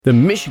The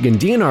Michigan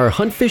DNR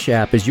Hunt Fish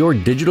app is your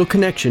digital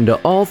connection to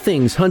all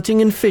things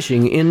hunting and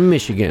fishing in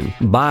Michigan.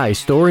 Buy,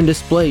 store, and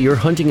display your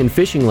hunting and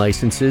fishing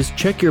licenses,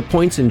 check your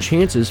points and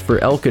chances for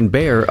elk and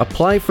bear,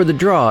 apply for the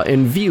draw,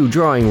 and view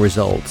drawing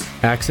results.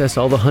 Access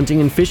all the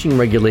hunting and fishing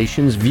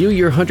regulations, view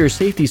your hunter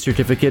safety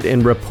certificate,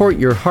 and report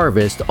your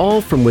harvest,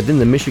 all from within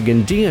the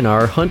Michigan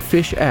DNR Hunt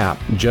Fish app.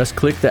 Just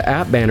click the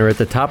app banner at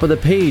the top of the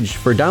page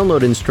for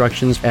download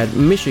instructions at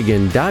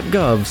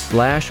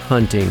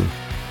michigan.gov/hunting.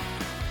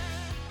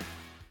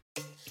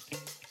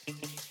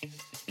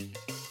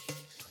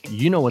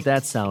 You know what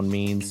that sound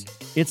means.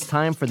 It's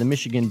time for the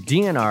Michigan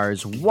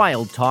DNR's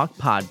Wild Talk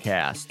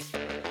Podcast.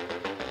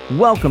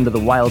 Welcome to the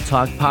Wild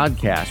Talk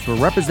Podcast, where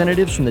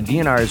representatives from the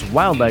DNR's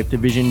Wildlife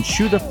Division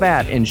chew the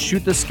fat and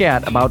shoot the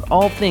scat about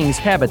all things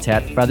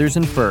habitat, feathers,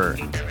 and fur.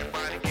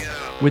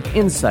 With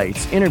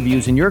insights,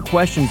 interviews, and your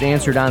questions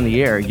answered on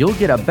the air, you'll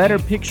get a better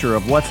picture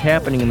of what's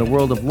happening in the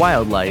world of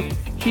wildlife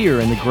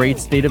here in the great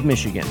state of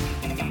Michigan.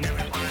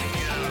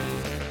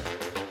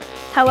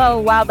 Hello,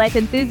 wildlife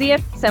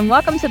enthusiasts, and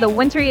welcome to the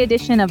wintry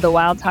edition of the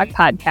Wild Talk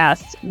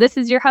Podcast. This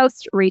is your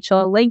host,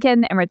 Rachel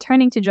Lincoln, and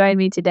returning to join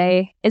me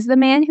today is the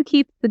man who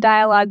keeps the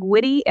dialogue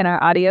witty and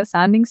our audio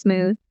sounding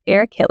smooth,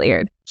 Eric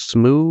Hilliard.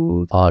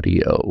 Smooth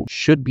audio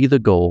should be the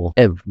goal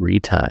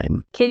every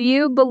time. Can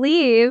you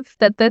believe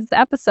that this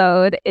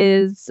episode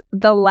is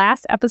the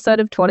last episode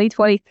of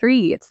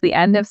 2023? It's the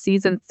end of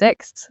season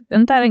 6.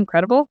 Isn't that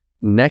incredible?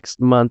 Next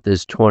month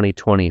is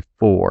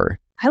 2024.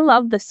 I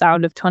love the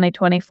sound of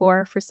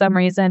 2024 for some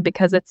reason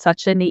because it's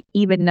such an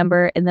even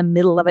number in the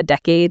middle of a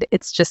decade.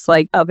 It's just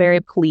like a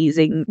very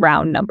pleasing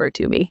round number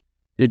to me.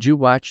 Did you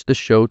watch the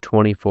show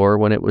 24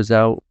 when it was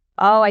out?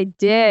 Oh, I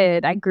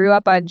did. I grew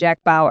up on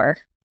Jack Bauer.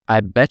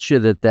 I bet you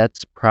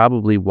that's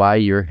probably why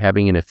you're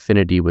having an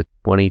affinity with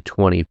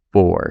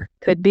 2024.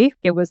 Could be.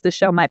 It was the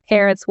show my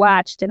parents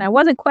watched, and I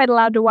wasn't quite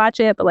allowed to watch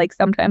it, but like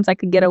sometimes I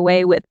could get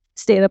away with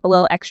staying up a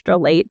little extra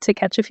late to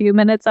catch a few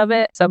minutes of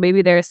it. So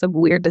maybe there's some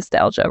weird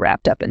nostalgia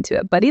wrapped up into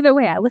it. But either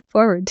way, I look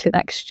forward to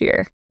next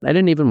year. I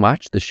didn't even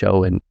watch the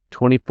show in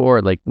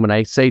 24. Like when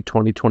I say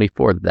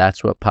 2024,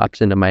 that's what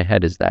pops into my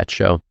head is that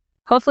show.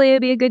 Hopefully it'll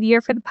be a good year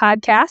for the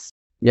podcast.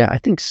 Yeah, I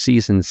think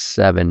season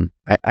 7,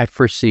 I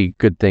foresee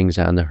good things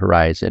on the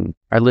horizon.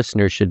 Our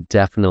listeners should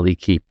definitely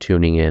keep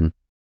tuning in.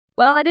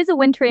 Well, it is a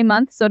wintry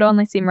month, so it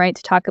only seemed right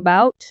to talk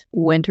about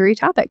wintry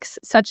topics,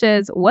 such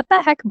as what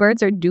the heck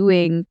birds are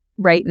doing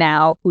right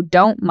now who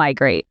don't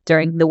migrate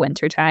during the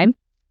winter time.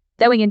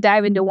 Then we can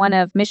dive into one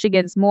of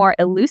Michigan's more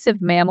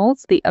elusive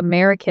mammals, the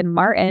American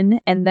marten.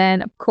 And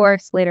then, of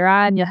course, later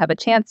on, you'll have a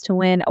chance to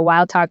win a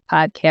Wild Talk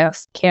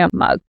Podcast camp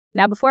mug.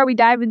 Now, before we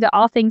dive into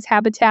all things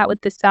habitat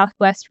with the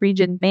Southwest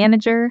Region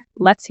Manager,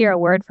 let's hear a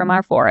word from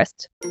our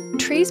forest.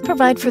 Trees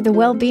provide for the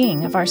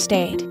well-being of our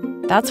state.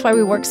 That's why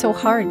we work so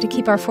hard to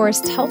keep our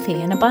forests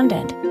healthy and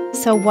abundant,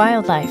 so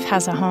wildlife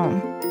has a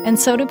home, and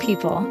so do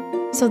people,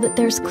 so that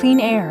there's clean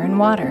air and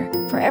water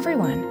for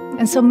everyone,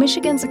 and so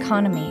Michigan's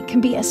economy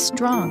can be as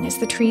strong as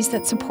the trees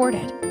that support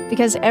it,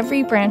 because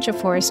every branch of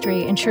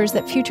forestry ensures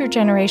that future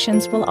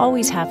generations will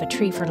always have a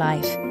tree for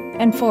life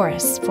and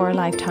forests for a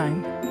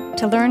lifetime.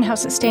 To learn how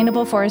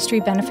sustainable forestry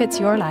benefits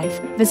your life,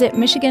 visit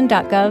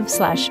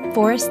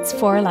michigan.gov/forests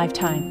for a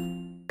lifetime.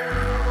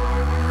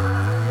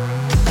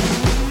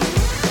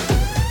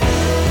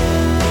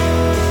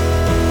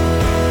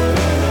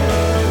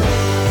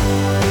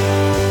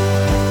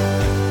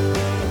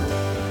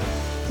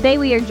 Today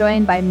we are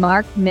joined by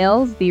Mark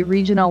Mills, the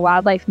Regional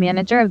Wildlife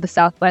Manager of the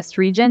Southwest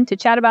Region, to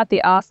chat about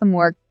the awesome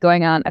work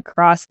going on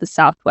across the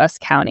Southwest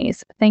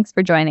counties. Thanks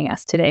for joining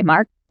us today,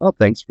 Mark. Well,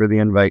 thanks for the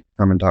invite.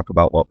 Come and talk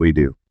about what we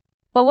do.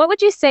 Well, what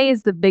would you say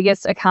is the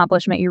biggest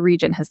accomplishment your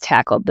region has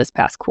tackled this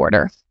past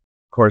quarter?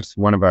 Of course,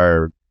 one of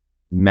our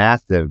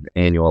massive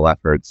annual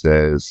efforts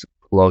is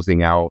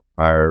closing out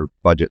our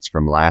budgets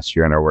from last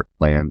year and our work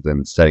plans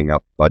and setting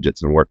up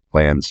budgets and work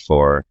plans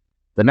for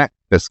the next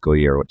fiscal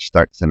year, which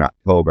starts in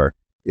October.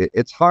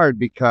 It's hard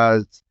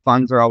because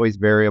funds are always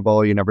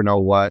variable. You never know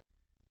what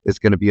is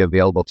going to be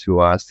available to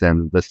us.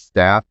 And the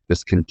staff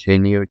just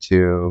continue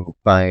to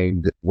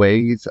find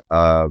ways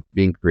of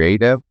being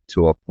creative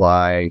to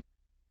apply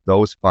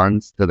those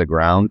funds to the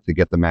ground to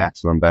get the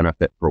maximum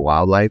benefit for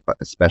wildlife,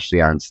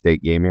 especially on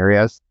state game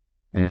areas.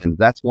 And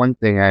that's one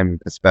thing I'm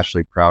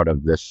especially proud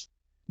of this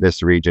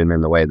region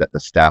and the way that the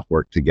staff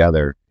work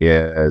together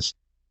is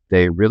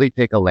they really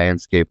take a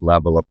landscape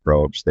level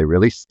approach. They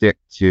really stick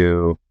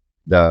to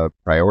the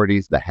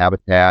priorities, the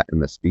habitat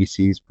and the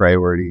species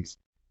priorities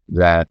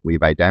that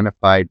we've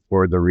identified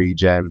for the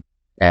region.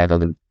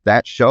 And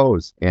that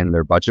shows in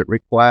their budget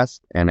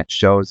request, and it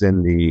shows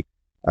in the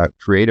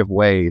creative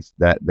ways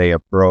that they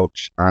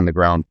approach on the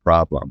ground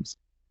problems.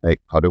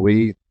 Like, how do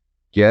we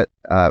get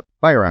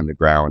fire on the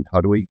ground? How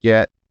do we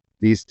get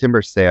these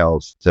timber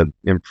sales to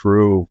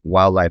improve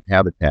wildlife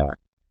habitat?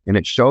 And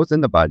it shows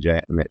in the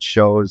budget, and it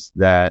shows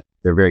that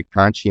they're very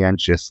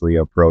conscientiously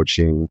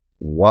approaching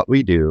what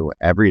we do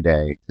every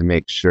day to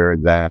make sure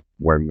that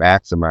we're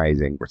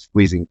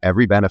squeezing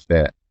every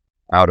benefit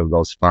out of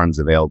those funds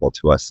available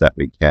to us that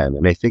we can.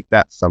 And I think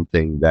that's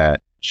something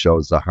that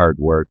shows the hard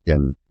work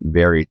and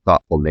very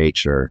thoughtful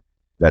nature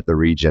that the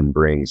region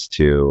brings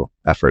to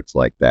efforts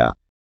like that.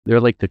 They're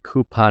like the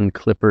coupon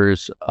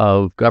clippers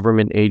of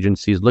government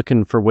agencies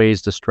looking for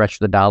ways to stretch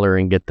the dollar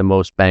and get the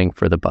most bang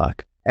for the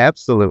buck.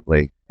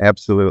 Absolutely.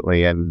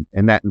 Absolutely. And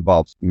that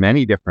involves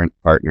many different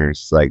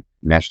partners like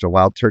National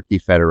Wild Turkey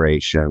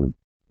Federation,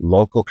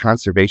 local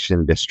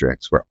conservation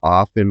districts. We're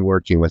often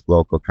working with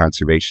local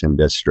conservation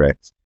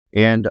districts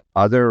and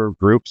other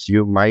groups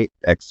you might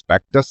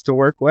expect us to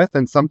work with,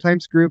 and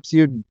sometimes groups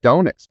you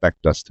don't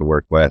expect us to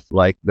work with,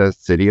 like the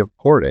city of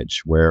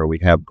Portage, where we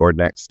have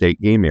Gordon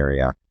State Game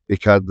Area,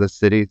 because the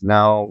city's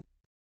now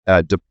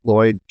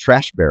deployed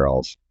trash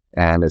barrels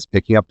and is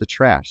picking up the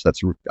trash.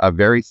 That's a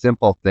very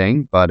simple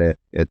thing, but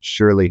it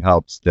surely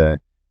helps to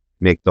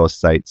make those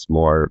sites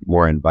more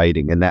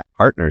inviting. And that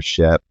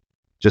partnership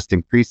just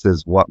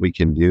increases what we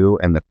can do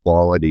and the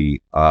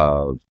quality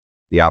of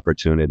the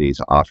opportunities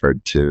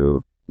offered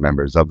to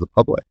members of the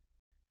public.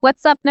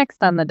 What's up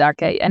next on the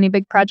docket? Any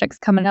big projects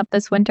coming up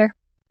this winter?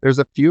 There's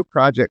a few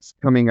projects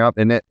coming up,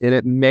 and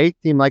it may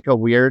seem like a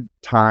weird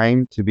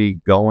time to be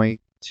going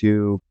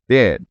to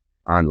bid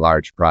on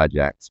large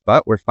projects,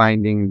 but we're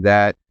finding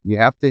that you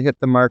have to hit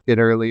the market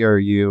early or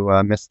you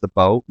miss the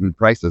boat and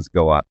prices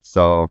go up.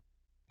 So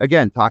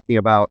again, talking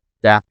about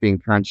staff being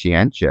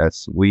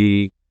conscientious,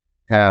 we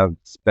have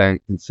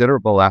spent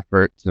considerable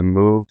effort to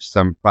move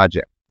some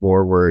projects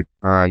forward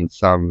on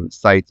some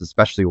sites,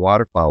 especially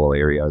waterfowl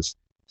areas.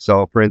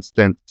 So for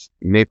instance,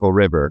 Maple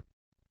River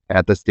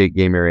at the state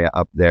game area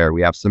up there,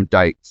 we have some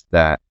dikes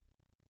that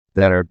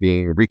are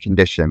being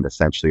reconditioned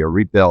essentially or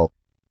rebuilt.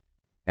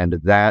 And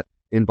that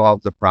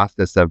involves a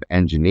process of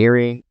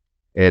engineering.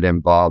 It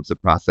involves a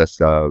process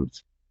of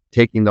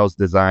taking those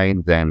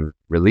designs and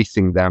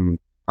releasing them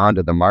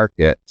onto the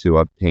market to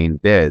obtain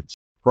bids.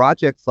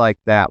 Projects like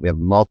that, we have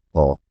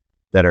multiple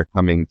that are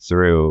coming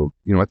through.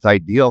 It's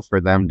ideal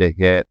for them to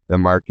hit the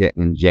market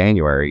in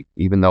January,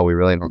 even though we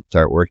really don't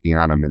start working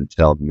on them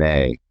until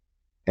May.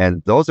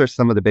 And those are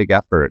some of the big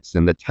efforts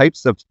and the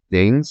types of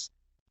things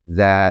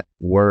that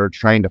we're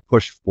trying to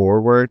push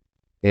forward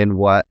in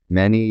what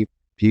many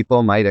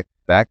people might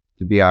expect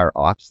to be our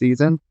off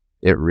season.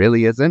 It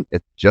really isn't.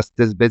 It's just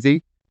as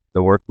busy.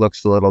 The work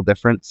looks a little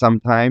different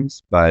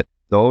sometimes, but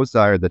those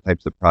are the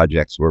types of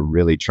projects we're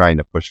really trying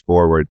to push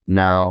forward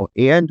now.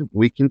 And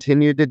we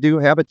continue to do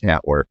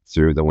habitat work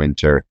through the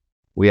winter.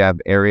 We have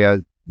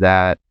areas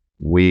that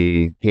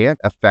we can't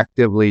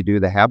effectively do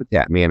the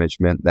habitat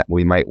management that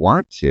we might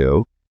want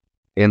to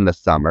in the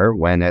summer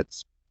when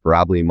it's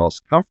probably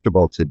most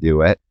comfortable to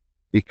do it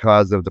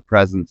because of the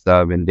presence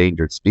of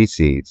endangered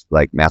species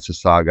like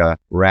Massasauga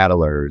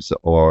rattlers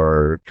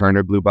or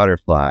Kerner blue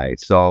butterfly.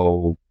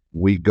 So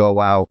we go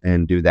out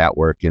and do that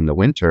work in the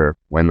winter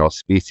when those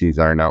species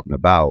aren't out and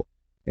about,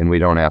 and we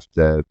don't have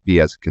to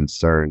be as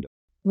concerned.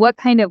 What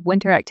kind of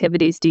winter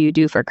activities do you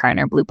do for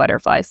Kerner blue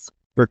butterflies?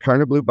 For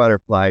Kerner blue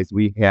butterflies,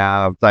 we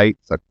have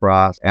sites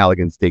across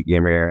Allegan State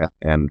Game Area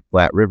and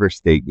Flat River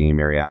State Game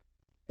Area.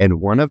 And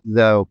one of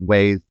the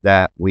ways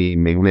that we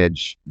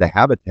manage the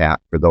habitat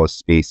for those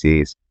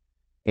species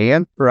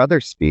and for other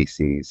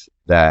species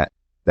that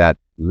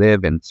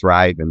live and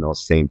thrive in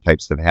those same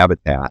types of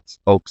habitats,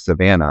 oak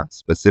savanna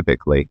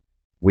specifically,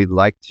 we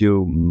like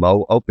to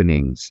mow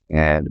openings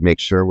and make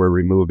sure we're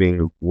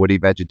removing woody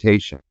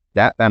vegetation.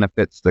 That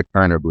benefits the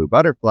Kerner blue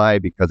butterfly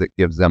because it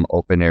gives them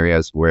open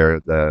areas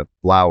where the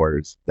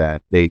flowers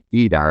that they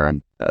feed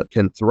on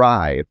can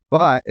thrive.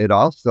 But it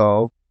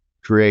also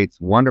creates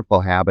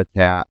wonderful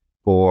habitat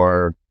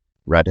for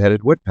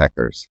red-headed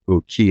woodpeckers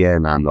who key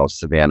in on those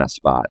savanna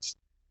spots,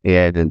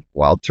 and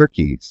wild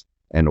turkeys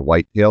and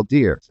white-tailed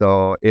deer.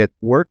 So it's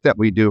work that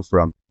we do for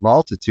a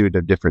multitude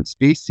of different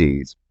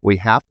species. We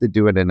have to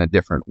do it in a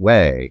different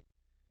way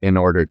in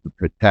order to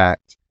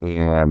protect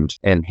and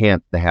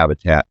enhance the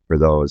habitat for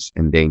those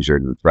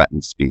endangered and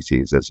threatened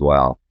species as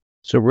well.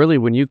 So really,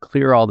 when you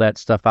clear all that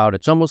stuff out,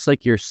 it's almost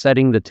like you're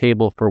setting the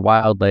table for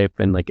wildlife,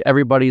 and like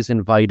everybody's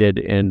invited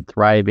and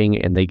thriving,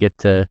 and they get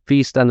to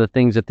feast on the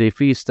things that they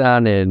feast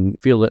on and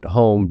feel at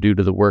home due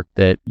to the work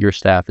that your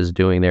staff is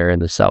doing there in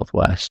the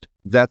Southwest.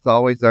 That's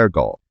always our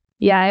goal.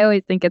 Yeah, I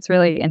always think it's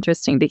really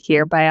interesting to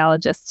hear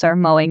biologists are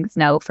mowing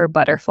snow for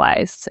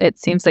butterflies. It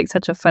seems like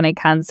such a funny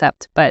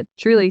concept, but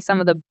truly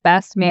some of the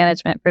best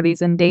management for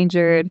these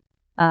endangered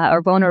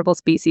or vulnerable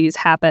species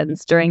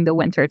happens during the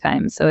winter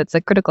time. So it's a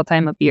critical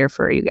time of year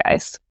for you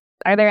guys.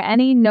 Are there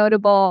any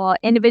notable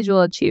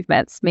individual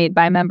achievements made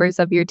by members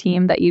of your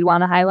team that you'd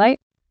want to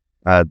highlight?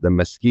 The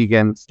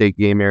Muskegon State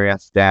Game Area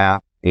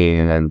staff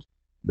and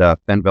the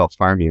Fenville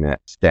Farm Unit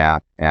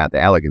staff at the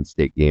Allegan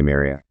State Game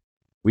Area.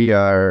 We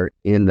are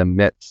in the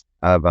midst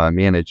of a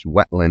managed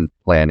wetland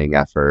planning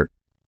effort,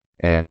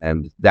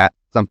 and that's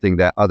something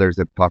that others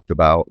have talked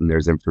about, and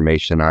there's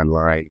information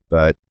online.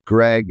 But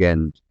Greg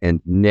and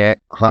Nick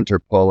Hunter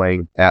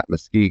Pulling at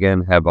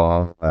Muskegon have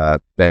all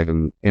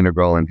been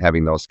integral in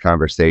having those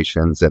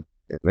conversations. And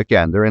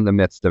again, they're in the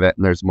midst of it,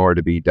 and there's more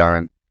to be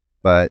done.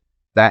 But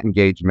that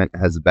engagement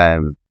has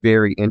been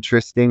very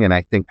interesting and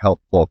I think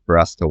helpful for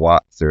us to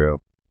walk through.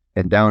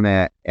 And down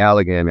at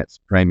Allegan, it's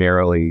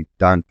primarily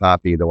Don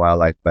Poppy, the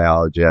wildlife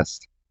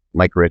biologist,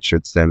 Mike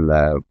Richardson,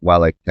 the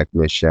wildlife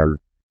technician,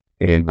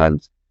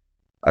 and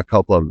a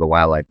couple of the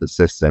wildlife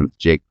assistants,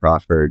 Jake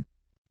Crawford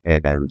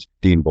and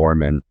Dean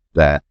Borman,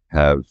 that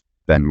have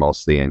been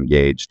mostly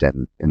engaged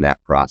in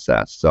that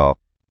process. So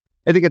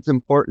I think it's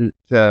important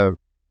to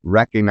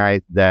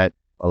recognize that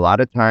a lot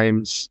of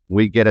times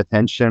we get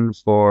attention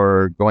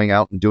for going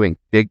out and doing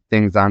big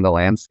things on the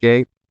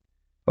landscape,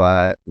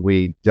 but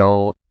we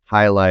don't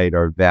highlight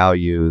or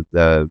value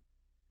the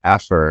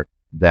effort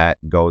that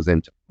goes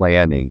into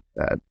planning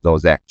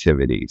those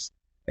activities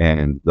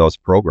and those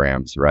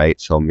programs, right?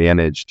 So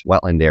managed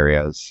wetland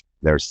areas,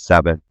 there's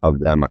 7 of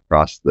them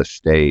across the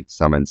state,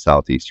 some in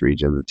Southeast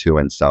region, 2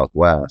 in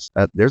Southwest.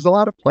 There's a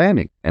lot of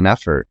planning and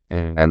effort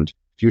and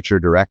future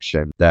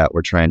direction that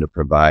we're trying to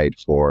provide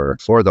for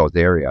those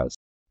areas.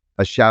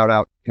 A shout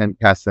out to Ken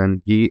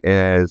Kesson. He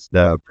is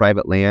the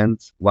private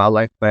lands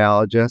wildlife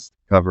biologist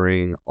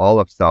covering all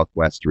of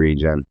Southwest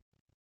region.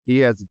 He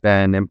has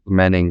been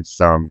implementing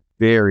some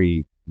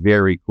very,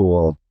 very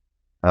cool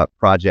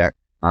projects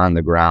on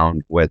the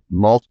ground with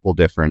multiple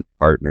different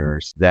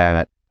partners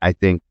that I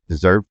think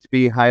deserve to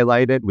be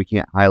highlighted. We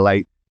can't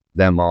highlight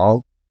them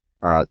all.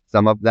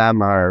 Some of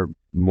them are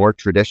more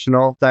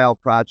traditional style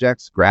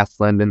projects,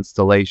 grassland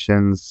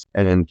installations,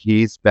 and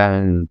he's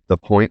been the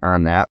point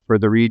on that for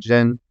the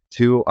region,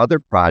 to other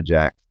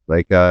projects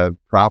like a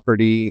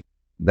property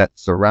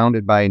that's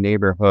surrounded by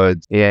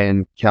neighborhoods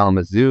in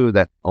Kalamazoo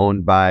that's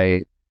owned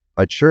by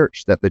a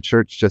church, that the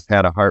church just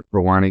had a heart for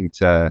wanting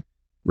to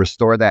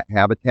restore that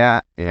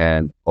habitat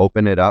and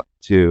open it up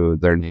to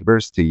their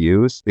neighbors to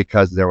use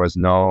because there was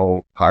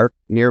no park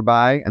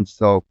nearby. And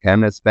so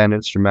Ken has been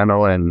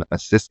instrumental in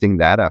assisting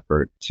that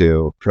effort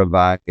to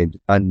provide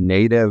a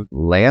native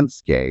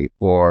landscape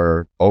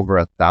for over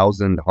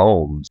 1,000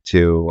 homes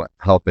to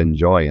help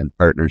enjoy in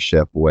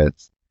partnership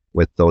with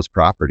those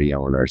property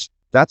owners.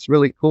 That's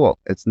really cool.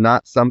 It's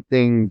not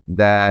something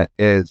that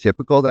is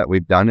typical that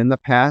we've done in the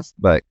past,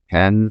 but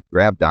Ken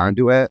grabbed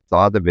onto it,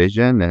 saw the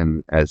vision,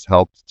 and has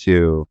helped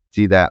to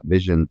see that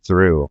vision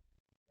through.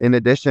 In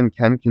addition,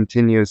 Ken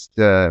continues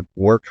to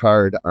work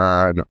hard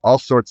on all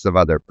sorts of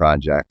other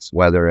projects,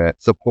 whether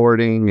it's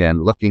supporting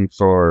and looking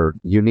for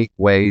unique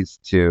ways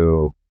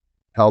to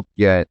help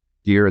get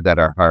deer that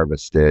are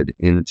harvested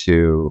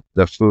into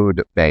the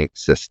food bank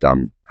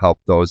system, help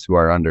those who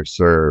are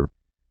underserved,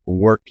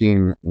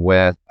 working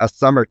with a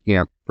summer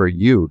camp for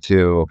you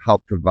to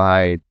help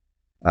provide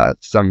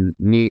some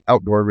neat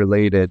outdoor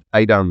related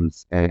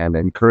items and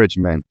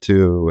encouragement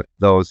to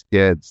those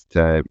kids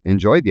to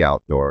enjoy the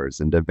outdoors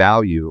and to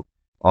value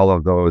all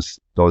of those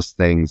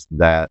things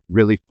that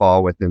really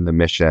fall within the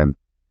mission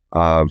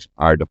of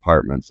our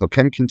department. So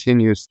Ken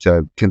continues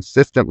to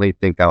consistently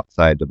think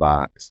outside the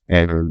box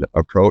and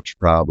approach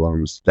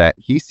problems that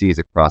he sees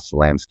across the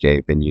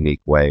landscape in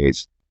unique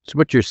ways. So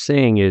what you're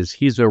saying is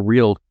he's a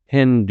real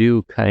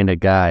can-do kind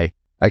of guy.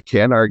 I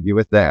can't argue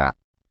with that.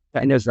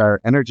 Ken is our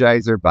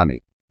Energizer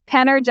Bunny.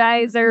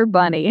 Energizer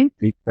Bunny.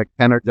 He's the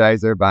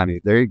Energizer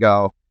Bunny. There you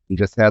go. He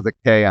just has a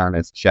K on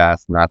his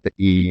chest, not the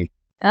E.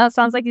 Well, it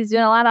sounds like he's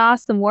doing a lot of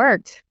awesome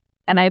work.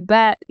 And I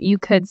bet you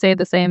could say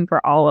the same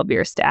for all of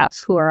your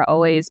staff who are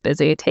always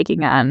busy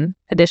taking on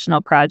additional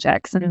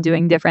projects and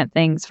doing different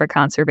things for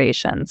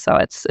conservation. So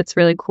it's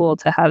really cool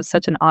to have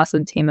such an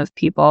awesome team of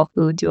people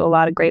who do a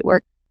lot of great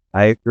work.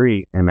 I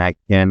agree. And I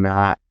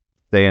cannot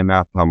say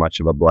enough how much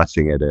of a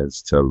blessing it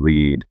is to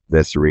lead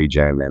this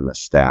region and the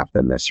staff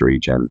in this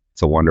region.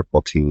 It's a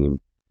wonderful team.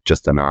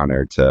 Just an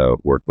honor to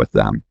work with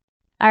them.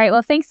 All right.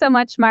 Well, thanks so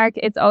much, Mark.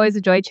 It's always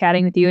a joy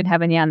chatting with you and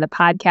having you on the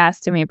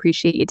podcast. And we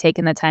appreciate you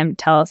taking the time to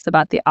tell us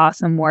about the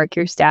awesome work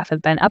your staff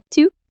have been up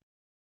to.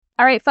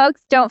 All right,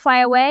 folks, don't fly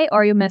away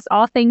or you'll miss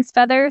all things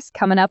feathers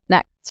coming up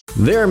next.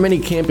 There are many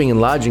camping and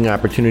lodging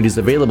opportunities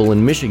available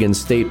in Michigan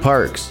state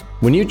parks.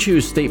 When you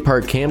choose state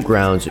park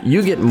campgrounds,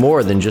 you get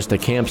more than just a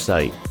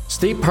campsite.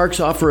 State parks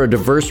offer a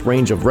diverse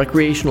range of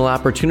recreational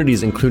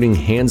opportunities including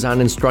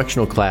hands-on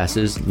instructional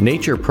classes,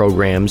 nature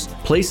programs,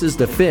 places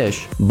to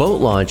fish,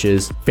 boat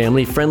launches,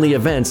 family-friendly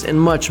events,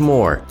 and much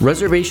more.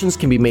 Reservations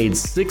can be made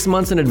 6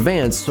 months in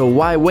advance, so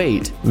why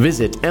wait?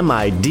 Visit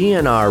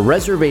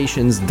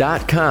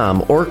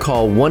midnrreservations.com or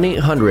call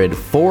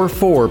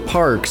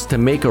 1-800-44-PARKS to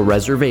make a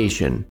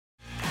reservation.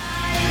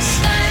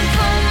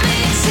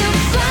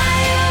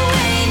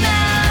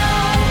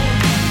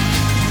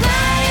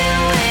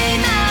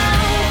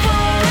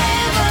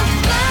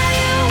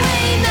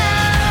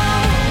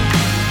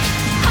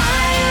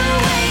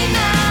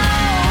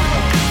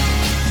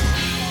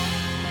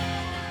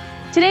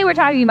 Today we're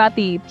talking about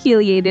the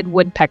pileated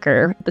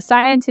woodpecker. The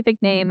scientific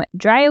name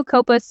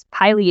Dryocopus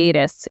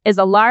pileatus is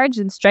a large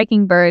and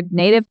striking bird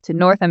native to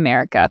North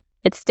America.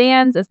 It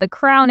stands as the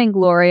crowning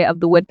glory of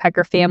the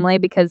woodpecker family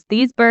because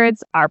these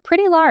birds are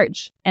pretty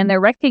large and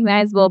they're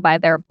recognizable by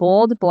their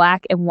bold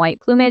black and white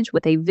plumage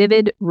with a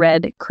vivid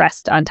red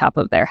crest on top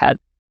of their head.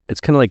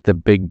 It's kind of like the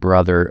big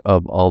brother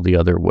of all the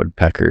other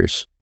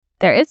woodpeckers.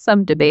 There is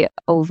some debate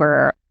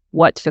over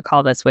what to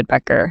call this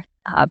woodpecker.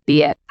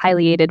 be it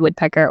pileated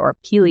woodpecker or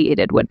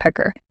pileated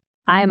woodpecker.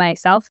 I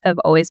myself have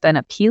always been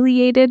a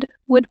pileated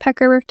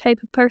woodpecker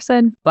type of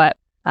person, but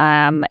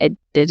it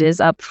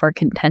is up for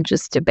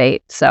contentious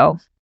debate. So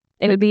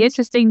it would be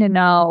interesting to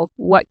know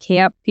what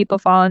camp people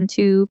fall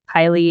into,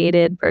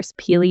 pileated versus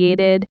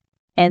pileated,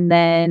 and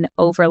then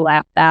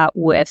overlap that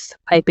with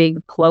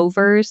piping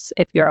plovers,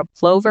 if you're a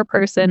plover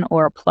person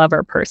or a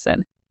plover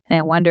person. And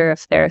I wonder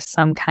if there's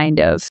some kind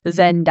of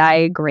Venn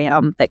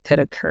diagram that could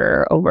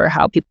occur over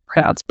how people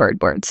pronounce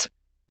bird words.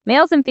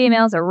 Males and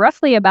females are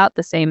roughly about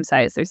the same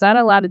size. There's not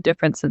a lot of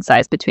difference in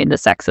size between the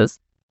sexes.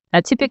 Now,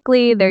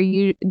 typically,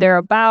 they're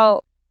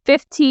about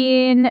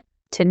 15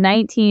 to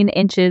 19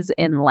 inches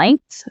in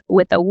length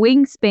with a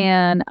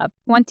wingspan of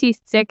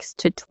 26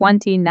 to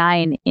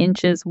 29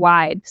 inches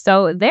wide.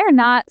 So they're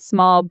not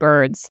small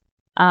birds,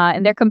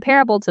 and they're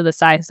comparable to the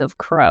size of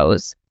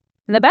crows.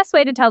 And the best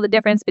way to tell the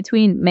difference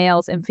between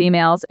males and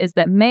females is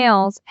that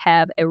males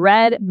have a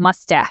red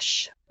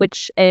mustache,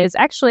 which is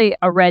actually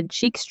a red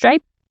cheek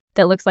stripe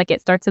that looks like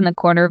it starts in the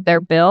corner of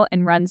their bill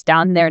and runs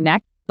down their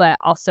neck, but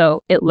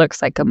also it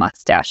looks like a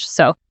mustache.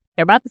 So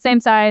they're about the same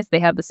size. They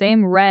have the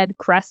same red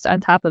crest on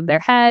top of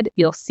their head.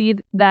 You'll see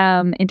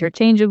them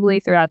interchangeably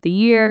throughout the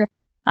year.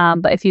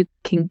 But if you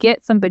can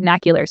get some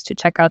binoculars to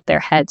check out their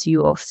heads, you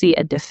will see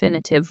a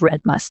definitive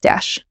red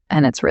mustache,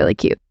 and it's really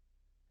cute.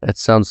 That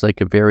sounds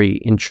like a very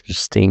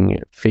interesting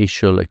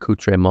facial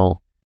accoutrement.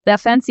 The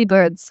fancy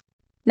birds.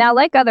 Now,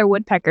 like other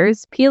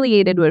woodpeckers,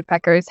 pileated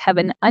woodpeckers have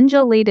an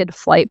undulated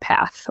flight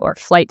path or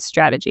flight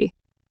strategy,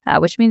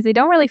 which means they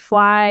don't really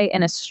fly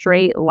in a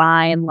straight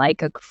line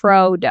like a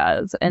crow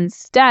does.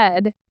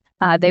 Instead,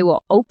 they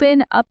will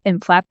open up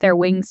and flap their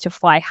wings to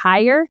fly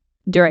higher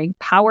during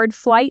powered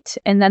flight,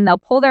 and then they'll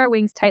pull their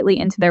wings tightly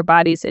into their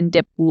bodies and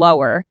dip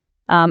lower,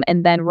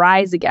 and then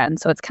rise again.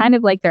 So it's kind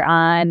of like they're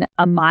on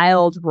a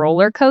mild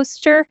roller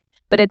coaster.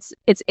 But it's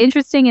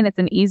interesting, and it's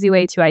an easy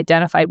way to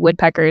identify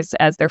woodpeckers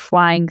as they're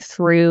flying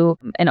through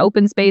an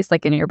open space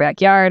like in your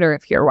backyard, or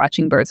if you're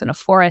watching birds in a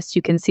forest,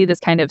 you can see this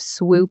kind of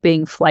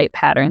swooping flight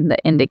pattern that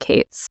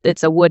indicates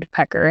it's a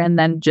woodpecker. And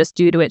then just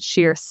due to its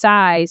sheer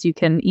size, you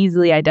can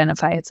easily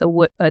identify it's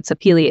a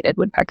pileated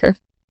woodpecker.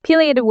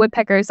 Pileated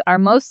woodpeckers are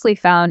mostly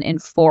found in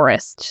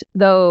forest,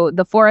 though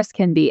the forest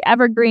can be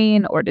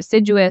evergreen or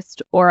deciduous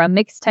or a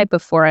mixed type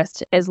of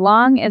forest as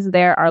long as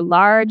there are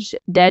large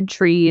dead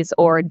trees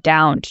or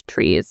downed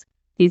trees.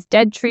 These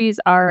dead trees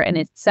are an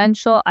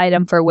essential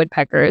item for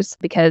woodpeckers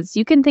because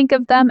you can think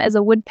of them as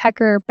a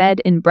woodpecker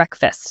bed and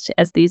breakfast,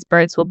 as these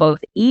birds will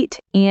both eat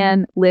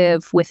and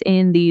live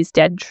within these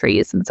dead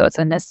trees. And so it's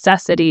a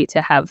necessity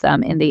to have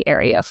them in the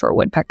area for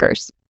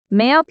woodpeckers.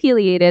 Male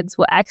pileatids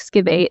will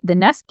excavate the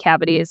nest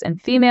cavities,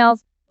 and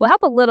females will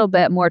help a little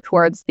bit more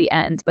towards the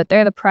end, but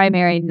they're the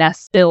primary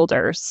nest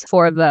builders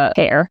for the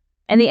pair.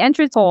 And the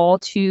entrance hole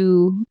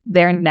to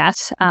their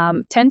nest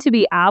tend to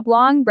be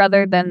oblong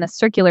rather than the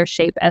circular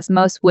shape as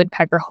most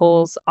woodpecker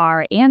holes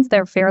are, and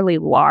they're fairly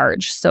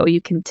large. So you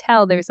can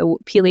tell there's a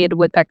pileated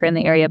woodpecker in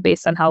the area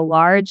based on how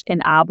large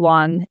and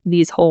oblong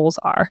these holes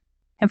are.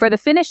 And for the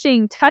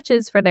finishing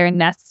touches for their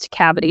nest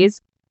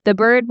cavities, the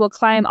bird will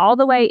climb all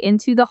the way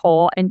into the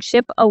hole and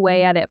chip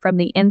away at it from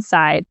the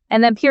inside.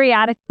 And then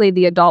periodically,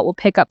 the adult will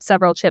pick up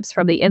several chips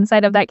from the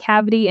inside of that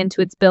cavity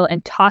into its bill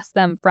and toss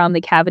them from the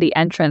cavity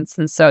entrance.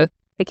 And so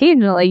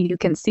occasionally you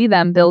can see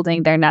them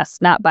building their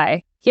nests, not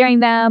by hearing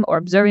them or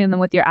observing them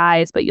with your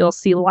eyes, but you'll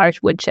see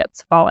large wood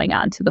chips falling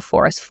onto the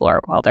forest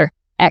floor while they're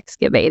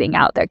excavating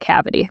out their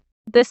cavity.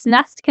 This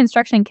nest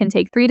construction can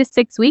take 3 to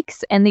 6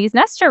 weeks, and these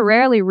nests are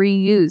rarely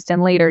reused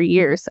in later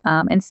years.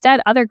 Instead,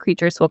 other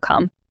creatures will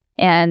come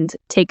and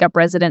take up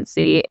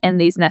residency in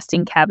these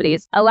nesting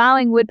cavities,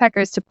 allowing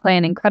woodpeckers to play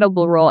an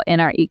incredible role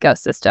in our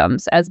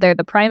ecosystems, as they're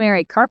the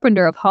primary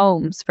carpenter of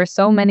homes for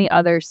so many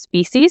other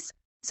species.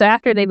 So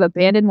after they've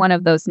abandoned one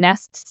of those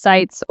nest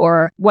sites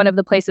or one of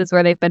the places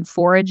where they've been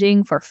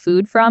foraging for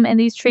food from in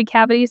these tree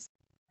cavities,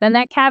 then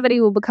that cavity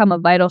will become a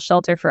vital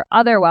shelter for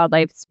other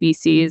wildlife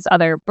species,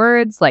 other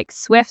birds like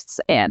swifts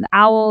and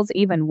owls,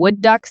 even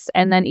wood ducks,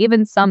 and then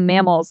even some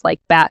mammals like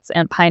bats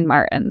and pine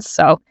martens.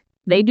 So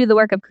they do the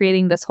work of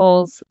creating these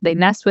holes, they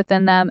nest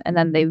within them, and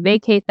then they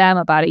vacate them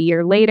about a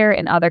year later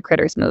and other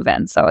critters move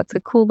in. So it's a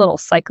cool little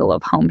cycle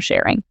of home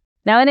sharing.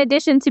 Now, in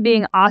addition to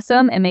being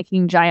awesome and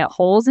making giant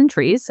holes in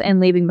trees and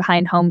leaving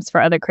behind homes for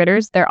other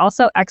critters, they're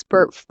also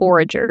expert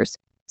foragers.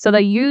 So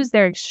they use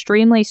their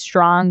extremely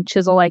strong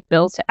chisel-like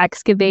bills to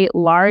excavate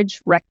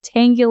large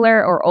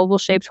rectangular or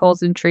oval-shaped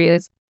holes in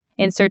trees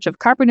in search of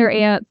carpenter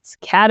ants,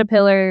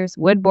 caterpillars,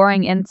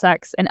 wood-boring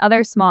insects, and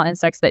other small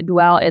insects that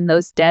dwell in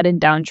those dead and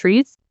down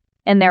trees.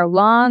 And their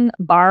long,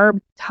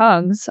 barbed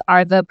tongues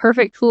are the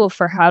perfect tool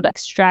for how to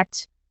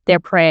extract their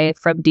prey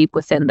from deep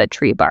within the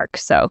tree bark.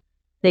 So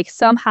they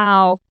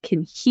somehow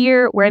can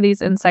hear where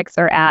these insects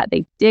are at.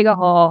 They dig a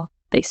hole,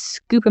 they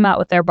scoop them out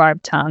with their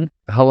barbed tongue.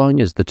 How long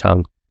is the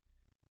tongue?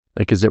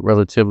 Like, is it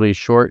relatively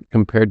short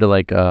compared to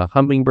like a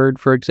hummingbird,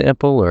 for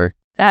example, or?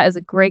 That is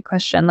a great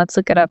question. Let's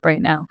look it up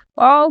right now.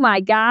 Oh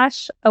my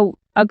gosh. Oh,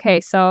 okay.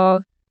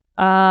 So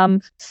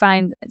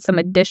find some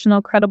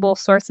additional credible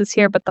sources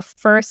here, but the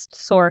first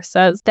source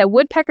says that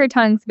woodpecker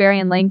tongues vary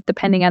in length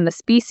depending on the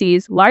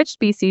species. Large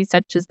species,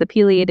 such as the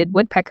pileated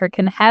woodpecker,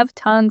 can have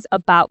tongues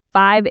about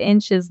 5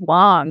 inches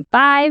long.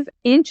 5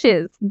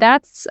 inches!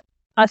 That's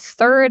a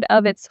third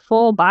of its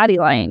full body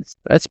length.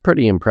 That's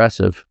pretty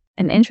impressive.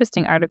 An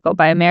interesting article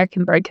by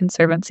American Bird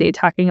Conservancy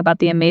talking about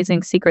the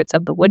amazing secrets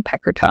of the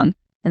woodpecker tongue.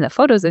 And the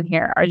photos in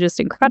here are just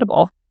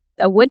incredible.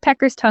 A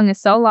woodpecker's tongue is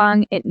so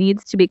long, it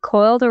needs to be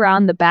coiled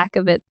around the back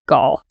of its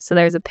skull. So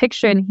there's a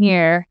picture in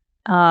here.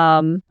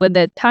 When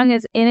the tongue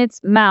is in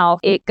its mouth,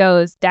 it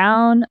goes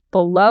down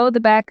below the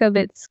back of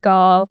its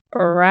skull,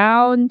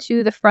 around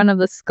to the front of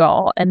the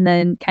skull, and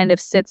then kind of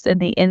sits in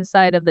the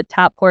inside of the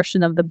top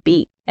portion of the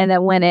beak. And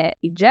then when it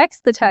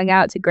ejects the tongue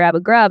out to grab a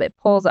grub, it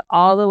pulls it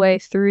all the way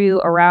through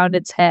around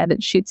its head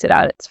and shoots it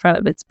out its front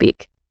of its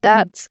beak.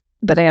 That's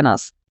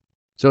bananas.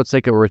 So it's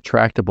like a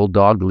retractable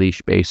dog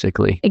leash,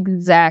 basically.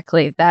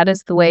 Exactly. That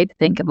is the way to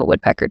think of a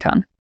woodpecker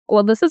tongue.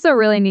 Well, this is a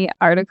really neat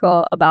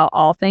article about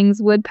all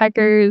things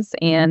woodpeckers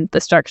and the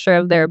structure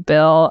of their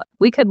bill.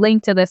 We could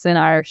link to this in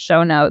our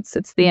show notes.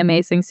 It's The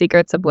Amazing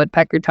Secrets of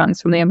Woodpecker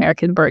Tongues from the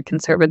American Bird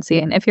Conservancy.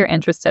 And if you're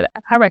interested,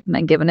 I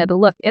recommend giving it a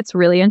look. It's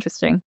really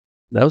interesting.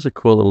 That was a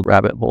cool little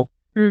rabbit hole.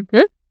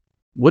 Mm-hmm.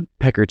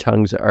 Woodpecker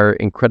tongues are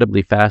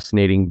incredibly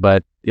fascinating,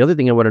 but the other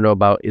thing I want to know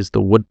about is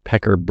the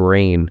woodpecker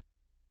brain.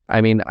 I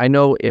mean, I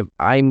know if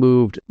I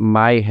moved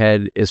my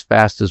head as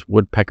fast as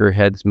woodpecker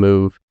heads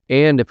move,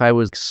 and if I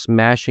was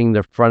smashing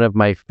the front of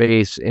my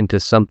face into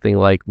something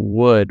like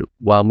wood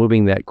while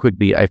moving that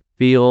quickly, I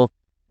feel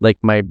like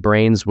my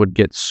brains would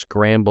get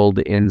scrambled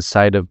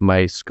inside of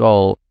my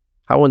skull.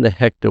 How in the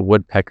heck do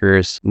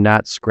woodpeckers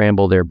not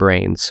scramble their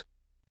brains?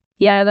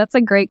 Yeah, that's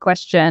a great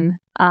question.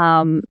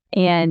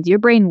 And your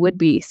brain would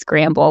be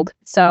scrambled.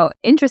 So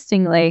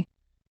interestingly,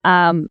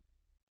 not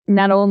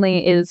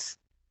only is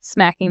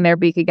smacking their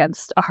beak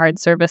against a hard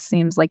surface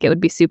seems like it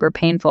would be super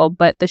painful,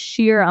 but the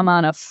sheer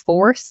amount of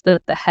force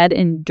that the head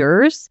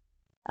endures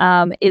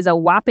is a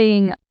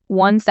whopping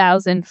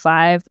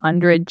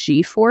 1,500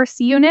 G-force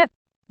unit.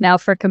 Now,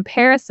 for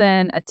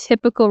comparison, a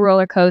typical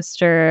roller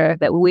coaster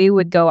that we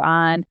would go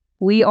on,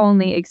 we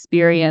only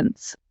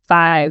experience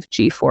 5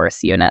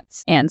 G-force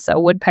units. And so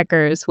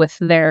woodpeckers, with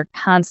their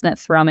constant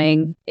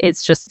thrumming, it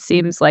just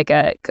seems like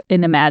an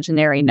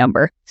imaginary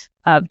number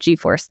of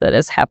G-force that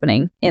is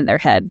happening in their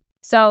head.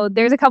 So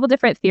there's a couple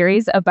different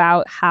theories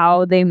about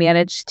how they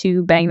manage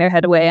to bang their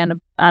head away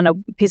on a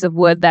piece of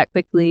wood that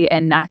quickly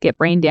and not get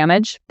brain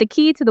damage. The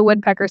key to the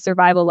woodpecker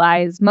survival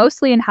lies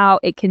mostly in how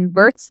it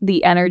converts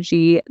the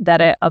energy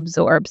that it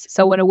absorbs.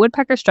 So when a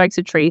woodpecker strikes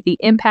a tree, the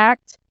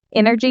impact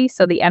energy,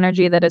 so the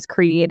energy that is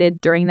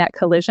created during that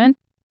collision,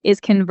 is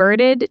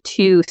converted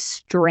to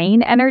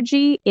strain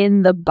energy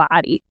in the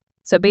body.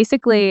 So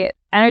basically,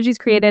 energy is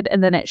created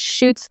and then it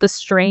shoots the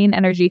strain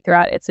energy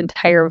throughout its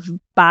entire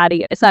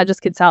body. It's not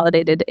just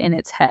consolidated in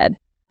its head.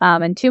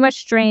 And too much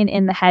strain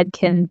in the head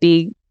can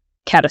be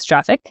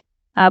catastrophic.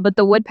 But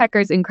the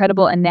woodpecker's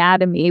incredible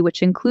anatomy,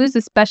 which includes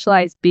a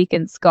specialized beak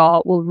and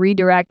skull, will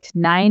redirect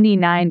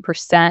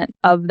 99%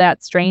 of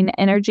that strain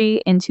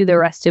energy into the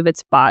rest of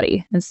its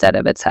body instead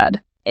of its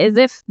head. As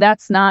if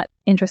that's not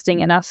interesting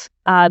enough,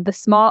 the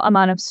small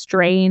amount of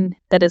strain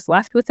that is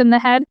left within the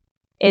head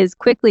is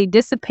quickly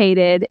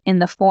dissipated in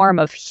the form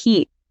of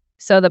heat.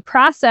 So the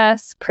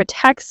process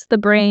protects the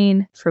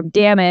brain from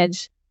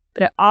damage,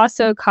 but it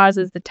also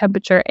causes the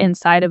temperature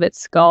inside of its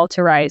skull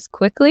to rise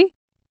quickly,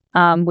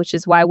 which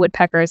is why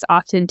woodpeckers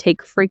often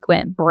take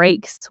frequent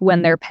breaks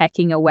when they're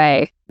pecking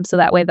away. So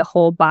that way the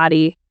whole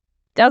body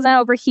doesn't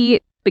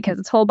overheat because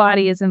its whole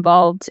body is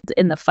involved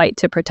in the fight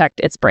to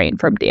protect its brain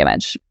from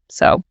damage.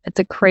 So it's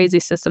a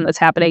crazy system that's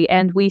happening.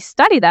 And we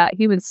study that.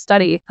 Humans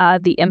study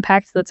the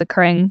impact that's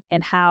occurring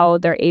and how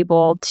they're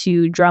able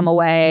to drum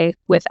away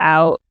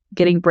without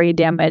getting brain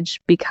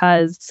damage,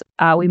 because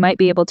we might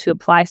be able to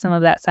apply some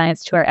of that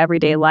science to our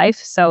everyday life.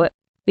 So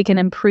we can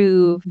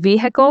improve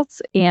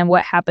vehicles and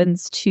what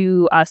happens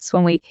to us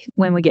when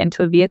we get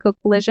into a vehicle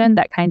collision,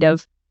 that kind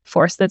of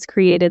force that's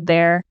created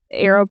there.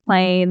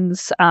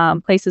 Airplanes,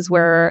 places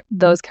where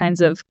those kinds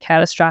of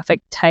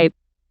catastrophic type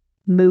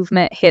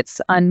movement hits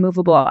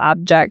unmovable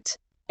object,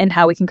 and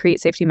how we can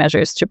create safety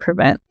measures to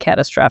prevent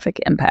catastrophic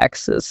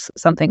impacts is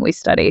something we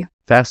study.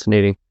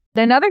 Fascinating.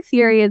 Another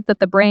theory is that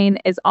the brain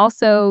is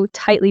also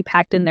tightly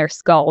packed in their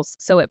skulls,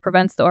 so it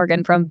prevents the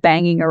organ from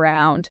banging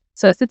around.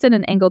 So it sits at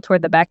an angle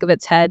toward the back of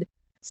its head.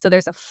 So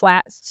there's a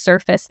flat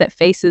surface that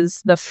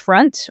faces the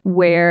front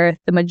where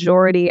the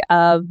majority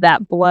of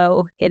that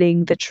blow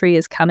hitting the tree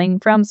is coming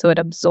from. So it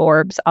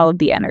absorbs all of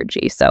the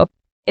energy. So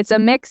it's a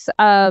mix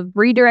of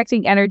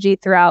redirecting energy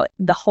throughout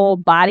the whole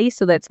body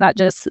so that it's not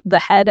just the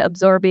head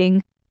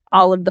absorbing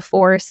all of the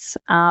force,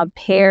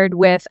 paired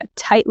with a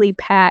tightly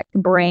packed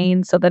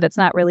brain so that it's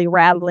not really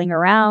rattling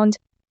around.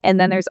 And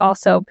then there's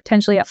also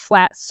potentially a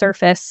flat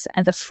surface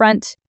at the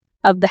front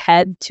of the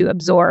head to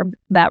absorb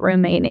that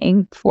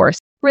remaining force.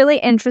 Really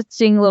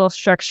interesting little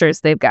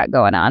structures they've got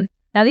going on.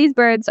 Now, these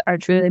birds are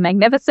truly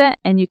magnificent,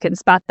 and you can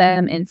spot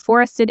them in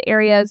forested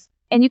areas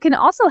And you can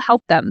also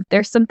help them.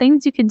 There's some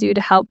things you can do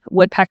to help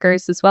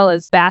woodpeckers as well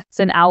as bats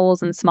and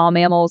owls and small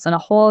mammals and a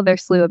whole other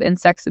slew of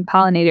insects and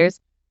pollinators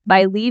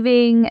by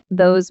leaving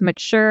those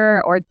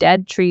mature or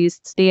dead trees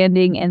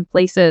standing in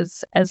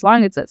places as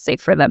long as it's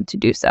safe for them to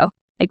do so.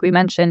 Like we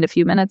mentioned a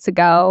few minutes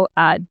ago,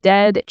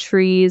 dead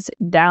trees,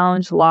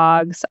 downed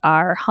logs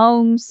are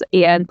homes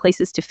and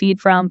places to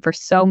feed from for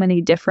so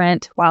many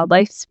different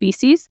wildlife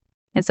species.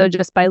 And so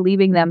just by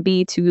leaving them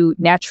be to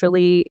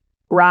naturally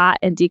rot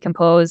and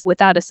decompose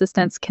without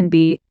assistance can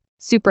be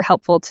super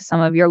helpful to some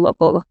of your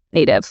local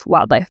native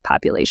wildlife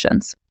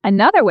populations.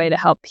 Another way to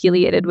help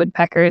pileated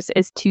woodpeckers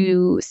is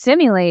to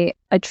simulate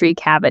a tree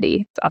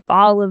cavity. If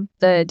all of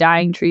the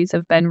dying trees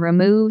have been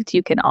removed,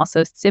 you can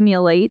also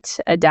simulate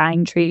a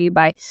dying tree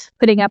by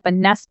putting up a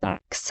nest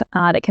box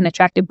that can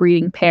attract a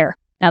breeding pair.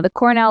 Now, the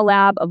Cornell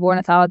Lab of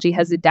Ornithology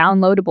has a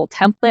downloadable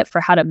template for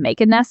how to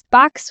make a nest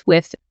box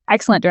with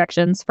excellent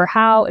directions for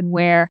how and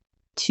where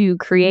to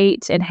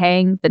create and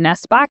hang the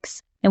nest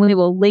box, and we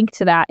will link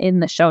to that in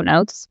the show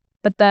notes.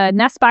 But the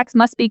nest box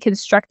must be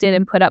constructed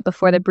and put up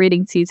before the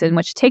breeding season,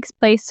 which takes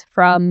place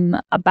from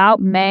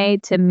about May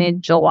to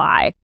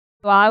mid-July.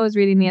 While I was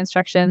reading the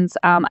instructions,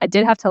 I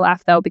did have to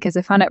laugh, though, because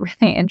I found it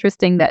really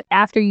interesting that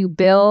after you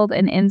build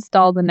and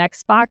install the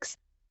nest box,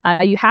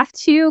 you have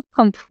to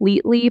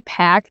completely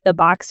pack the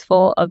box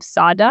full of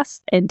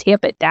sawdust and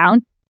tamp it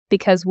down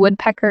because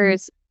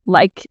woodpeckers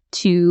like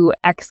to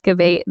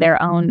excavate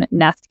their own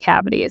nest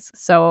cavities.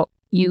 So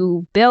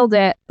you build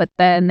it, but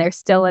then there's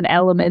still an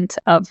element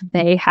of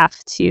they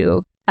have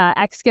to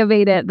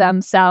excavate it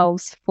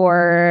themselves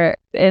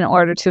in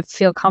order to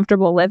feel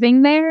comfortable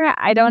living there.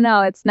 I don't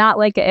know. It's not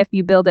like if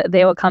you build it,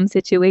 they will come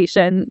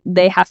situation.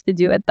 They have to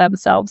do it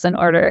themselves in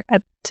order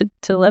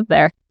to live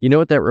there. You know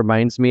what that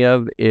reminds me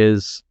of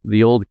is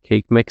the old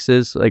cake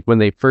mixes. Like when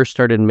they first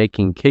started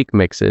making cake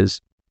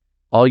mixes,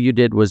 all you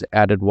did was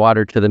added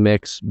water to the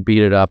mix,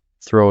 beat it up,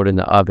 throw it in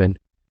the oven.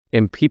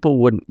 And people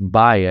wouldn't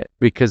buy it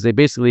because they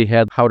basically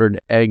had powdered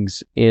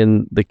eggs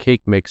in the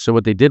cake mix. So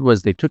what they did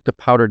was they took the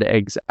powdered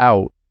eggs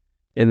out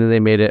and then they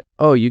made it,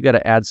 oh, you got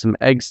to add some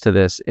eggs to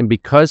this. And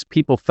because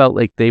people felt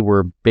like they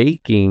were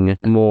baking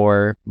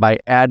more by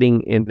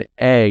adding an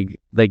egg,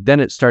 like then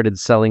it started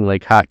selling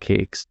like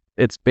hotcakes.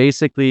 It's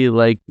basically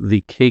like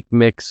the cake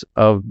mix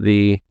of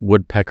the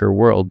woodpecker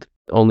world.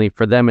 Only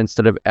for them,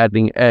 instead of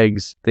adding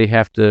eggs, they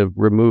have to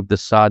remove the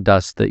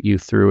sawdust that you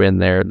threw in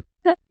there.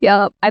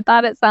 Yeah, I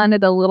thought it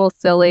sounded a little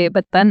silly,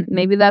 but then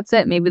maybe that's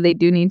it. Maybe they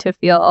do need to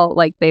feel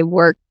like they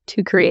worked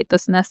to create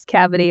this nest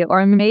cavity.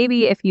 Or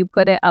maybe if you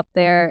put it up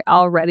there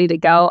all ready to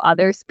go,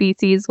 other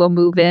species will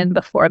move in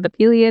before the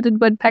pileated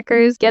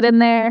woodpeckers get in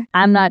there.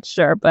 I'm not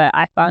sure, but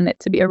I found it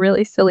to be a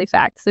really silly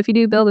fact. So if you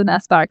do build a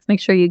nest box, make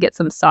sure you get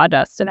some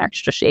sawdust and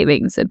extra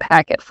shavings and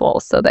pack it full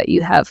so that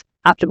you have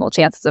optimal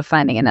chances of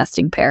finding a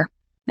nesting pair.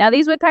 Now,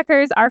 these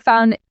woodpeckers are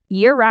found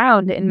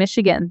year-round in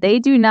Michigan. They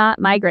do not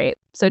migrate.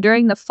 So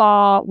during the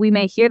fall, we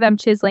may hear them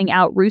chiseling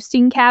out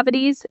roosting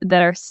cavities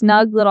that are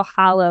snug little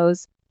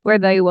hollows where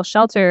they will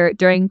shelter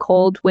during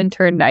cold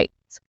winter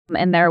nights.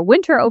 And their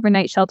winter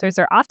overnight shelters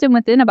are often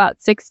within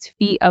about 6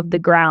 feet of the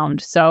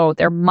ground. So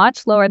they're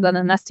much lower than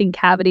a nesting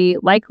cavity,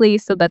 likely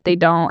so that they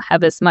don't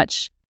have as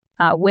much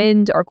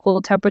wind or cool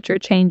temperature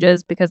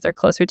changes because they're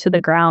closer to the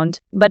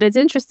ground. But it's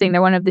interesting.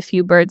 They're one of the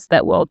few birds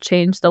that will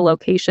change the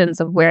locations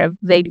of where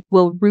they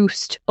will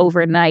roost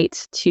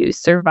overnight to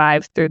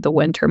survive through the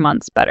winter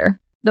months better.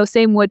 Those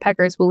same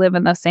woodpeckers will live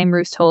in those same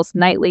roost holes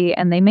nightly,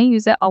 and they may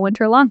use it all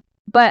winter long.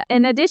 But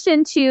in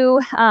addition to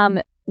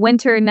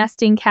winter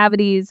nesting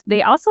cavities,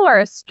 they also are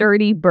a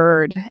sturdy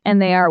bird,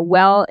 and they are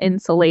well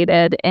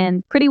insulated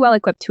and pretty well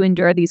equipped to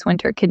endure these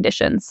winter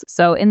conditions.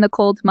 So in the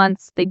cold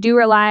months, they do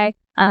rely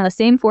on the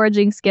same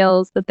foraging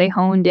skills that they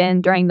honed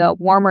in during the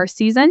warmer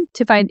season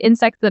to find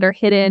insects that are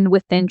hidden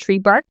within tree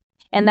bark.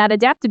 And that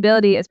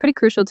adaptability is pretty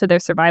crucial to their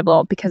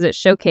survival because it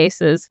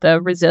showcases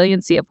the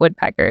resiliency of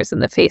woodpeckers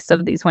in the face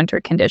of these winter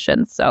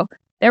conditions. So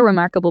they're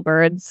remarkable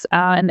birds,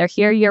 and they're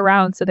here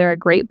year-round, so they're a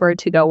great bird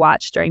to go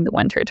watch during the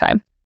winter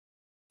time.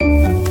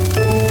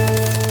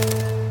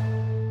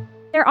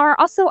 There are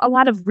also a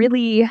lot of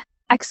really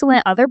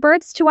excellent other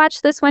birds to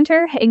watch this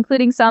winter,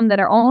 including some that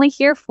are only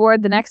here for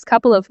the next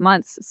couple of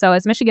months. So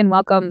as Michigan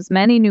welcomes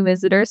many new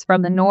visitors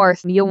from the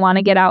north, you'll want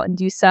to get out and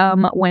do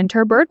some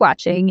winter bird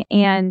watching.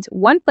 And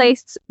one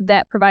place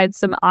that provides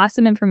some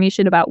awesome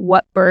information about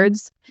what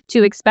birds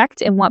to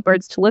expect and what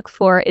birds to look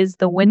for is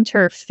the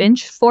winter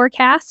finch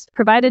forecast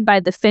provided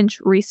by the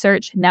Finch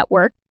Research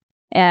Network.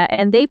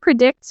 And they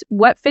predict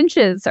what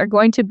finches are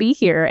going to be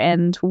here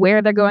and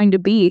where they're going to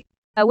be.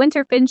 A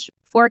winter finch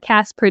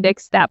forecast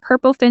predicts that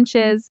purple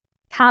finches,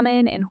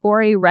 common and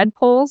hoary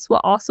redpolls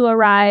will also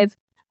arrive.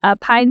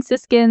 Pine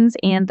siskins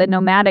and the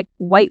nomadic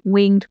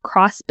white-winged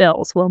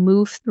crossbills will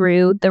move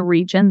through the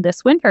region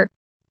this winter.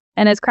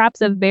 And as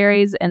crops of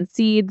berries and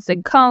seeds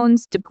and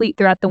cones deplete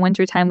throughout the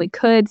wintertime, we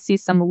could see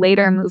some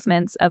later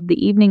movements of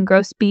the evening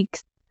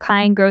grosbeaks,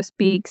 pine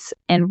grosbeaks,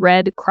 and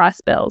red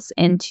crossbills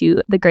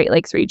into the Great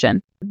Lakes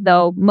region,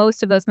 though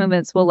most of those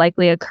movements will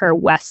likely occur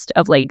west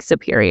of Lake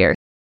Superior.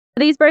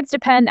 These birds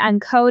depend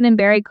on cone and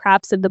berry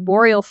crops of the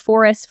boreal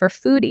forest for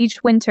food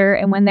each winter,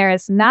 and when there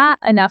is not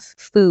enough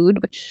food,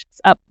 which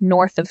is up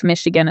north of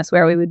Michigan is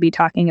where we would be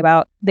talking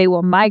about, they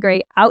will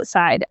migrate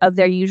outside of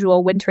their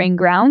usual wintering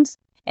grounds.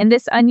 And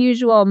this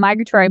unusual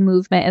migratory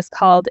movement is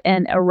called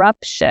an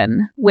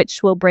eruption,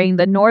 which will bring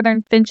the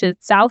northern finches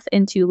south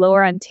into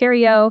lower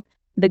Ontario,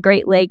 the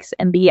Great Lakes,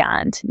 and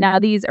beyond. Now,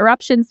 these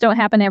eruptions don't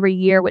happen every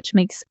year, which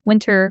makes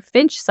winter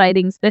finch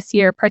sightings this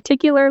year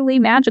particularly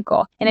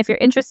magical. And if you're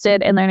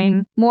interested in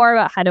learning more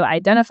about how to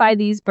identify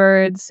these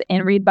birds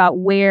and read about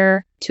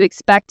where to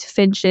expect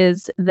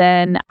finches,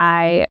 then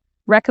I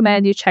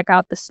recommend you check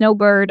out the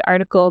Snowbird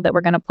article that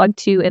we're going to plug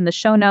to in the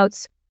show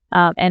notes,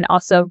 and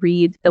also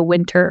read the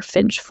winter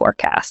finch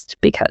forecast,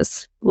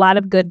 because a lot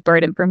of good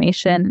bird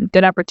information,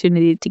 good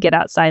opportunity to get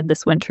outside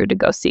this winter to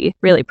go see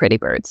really pretty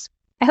birds.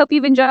 I hope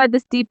you've enjoyed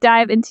this deep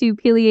dive into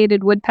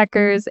pileated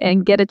woodpeckers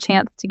and get a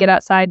chance to get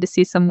outside to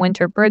see some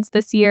winter birds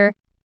this year.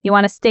 You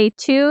want to stay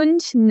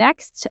tuned.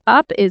 Next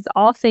up is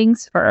All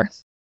Things Fur.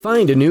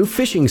 Find a new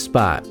fishing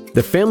spot.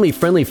 The Family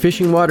Friendly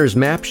Fishing Waters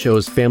map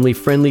shows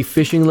family-friendly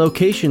fishing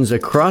locations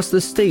across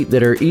the state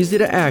that are easy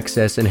to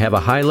access and have a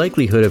high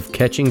likelihood of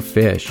catching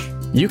fish.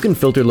 You can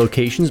filter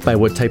locations by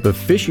what type of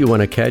fish you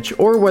want to catch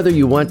or whether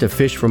you want to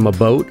fish from a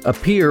boat, a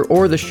pier,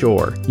 or the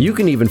shore. You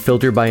can even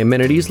filter by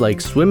amenities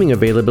like swimming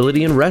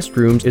availability and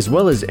restrooms, as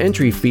well as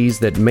entry fees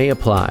that may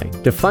apply.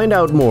 To find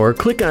out more,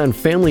 click on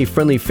Family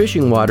Friendly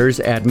Fishing Waters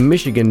at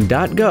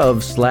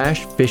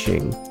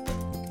michigan.gov/fishing.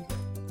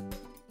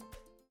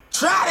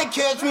 Try to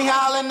catch me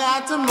howling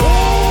at the moon.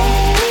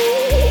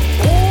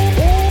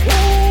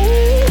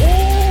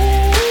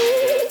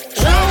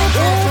 Try to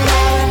catch me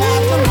howling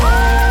at the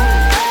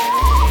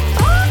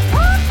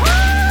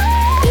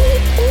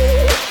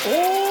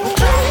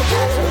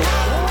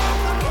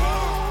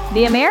moon.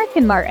 The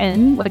American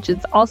marten, which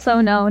is also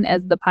known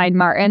as the pine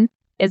marten,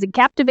 is a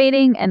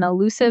captivating and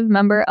elusive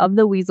member of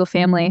the weasel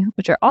family,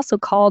 which are also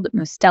called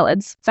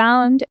mustelids,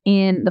 found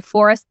in the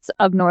forests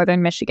of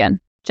northern Michigan.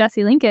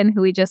 Jesse Lincoln,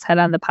 who we just had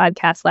on the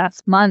podcast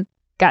last month,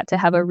 got to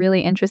have a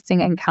really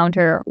interesting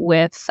encounter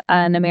with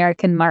an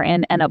American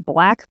marten and a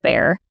black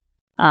bear.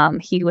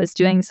 He was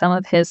doing some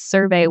of his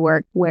survey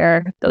work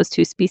where those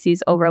two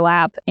species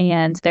overlap,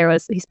 and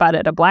he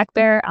spotted a black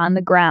bear on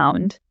the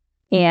ground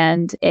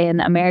and an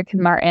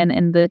American marten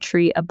in the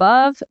tree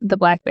above, the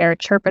black bear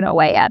chirping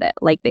away at it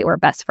like they were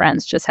best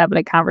friends, just having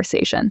a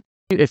conversation.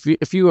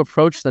 If you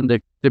approach them to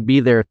be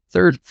their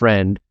third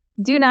friend,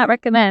 do not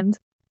recommend.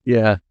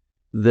 Yeah.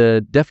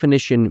 The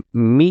definition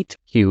meet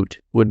cute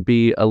would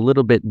be a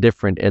little bit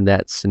different in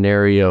that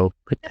scenario,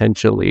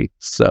 potentially.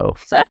 So,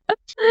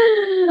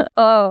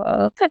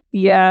 oh,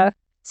 yeah.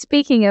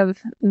 Speaking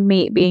of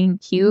meat being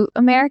cute,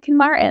 American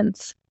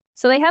martens.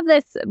 So they have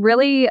this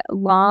really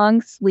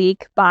long,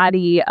 sleek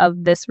body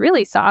of this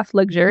really soft,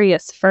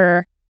 luxurious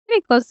fur,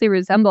 pretty closely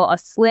resemble a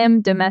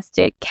slim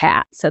domestic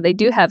cat. So they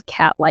do have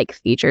cat-like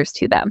features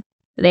to them.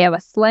 They have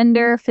a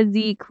slender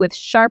physique with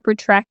sharp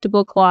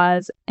retractable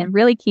claws and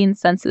really keen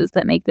senses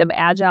that make them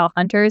agile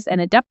hunters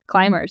and adept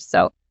climbers.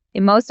 So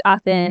they most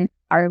often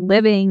are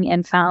living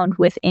and found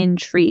within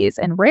trees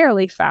and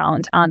rarely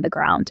found on the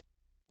ground.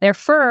 Their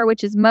fur,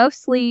 which is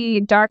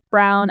mostly dark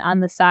brown on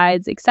the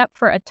sides, except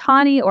for a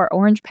tawny or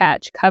orange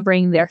patch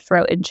covering their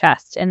throat and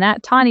chest. And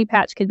that tawny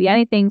patch could be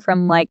anything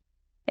from like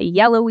a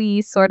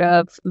yellowy sort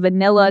of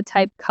vanilla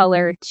type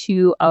color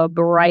to a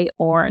bright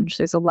orange.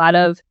 There's a lot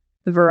of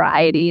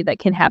variety that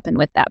can happen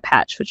with that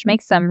patch, which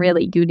makes them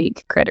really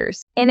unique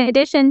critters. In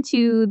addition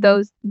to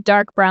those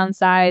dark brown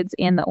sides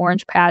and the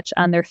orange patch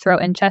on their throat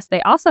and chest,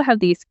 they also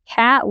have these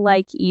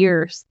cat-like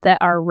ears that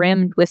are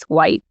rimmed with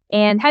white.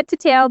 And head to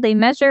tail, they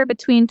measure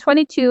between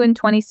 22 and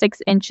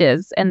 26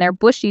 inches, and their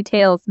bushy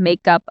tails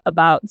make up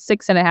about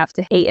 6.5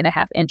 to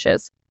 8.5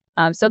 inches.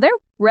 So they're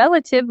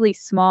relatively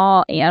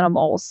small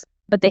animals,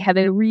 but they have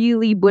a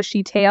really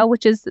bushy tail,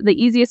 which is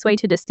the easiest way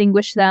to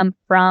distinguish them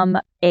from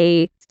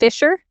a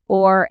fisher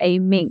or a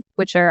mink,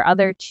 which are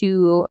other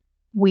two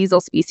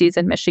weasel species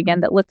in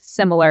Michigan that look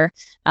similar.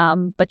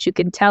 But you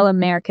can tell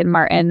American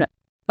marten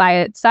by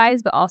its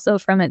size, but also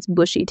from its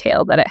bushy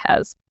tail that it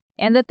has.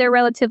 And that they're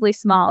relatively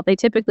small. They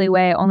typically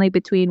weigh only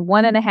between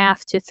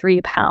 1.5 to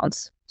 3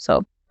 pounds.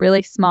 So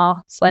really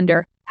small,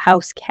 slender,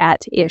 house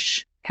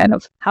cat-ish, kind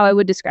of how I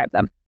would describe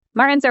them.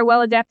 Martens are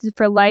well adapted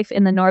for life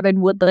in the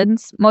northern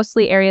woodlands,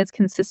 mostly areas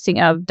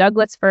consisting of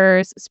Douglas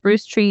firs,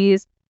 spruce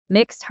trees,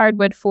 mixed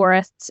hardwood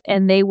forests,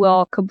 and they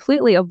will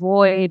completely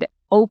avoid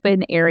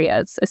open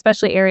areas,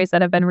 especially areas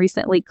that have been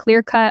recently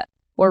clear-cut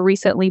or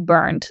recently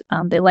burned.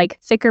 They like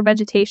thicker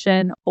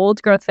vegetation,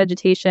 old-growth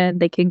vegetation.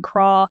 They can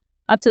crawl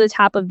up to the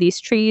top of these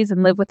trees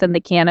and live within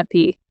the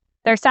canopy.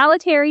 They're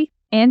solitary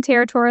and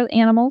territorial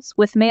animals,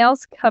 with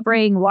males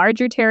covering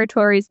larger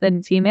territories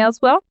than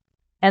females will.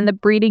 And the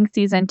breeding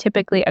season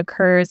typically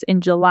occurs in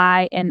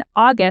July and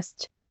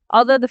August,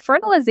 although the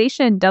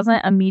fertilization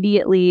doesn't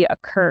immediately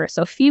occur.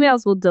 So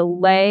females will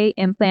delay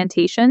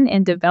implantation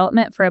and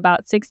development for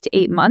about 6 to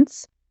 8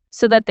 months.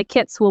 so that the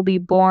kits will be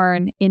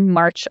born in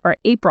March or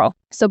April.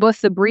 So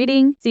both the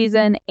breeding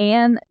season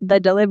and the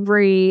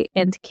delivery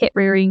and kit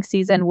rearing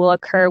season will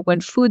occur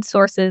when food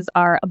sources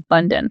are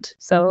abundant.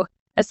 So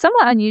it's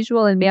somewhat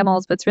unusual in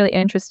mammals, but it's really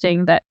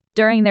interesting that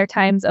during their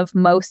times of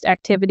most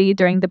activity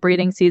during the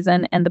breeding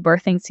season and the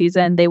birthing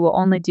season, they will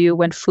only do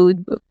when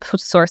food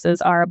sources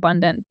are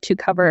abundant to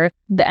cover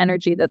the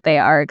energy that they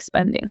are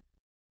expending.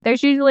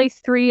 There's usually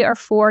 3 or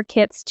 4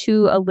 kits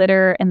to a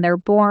litter, and they're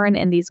born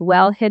in these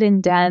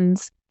well-hidden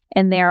dens,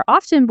 and they are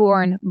often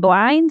born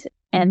blind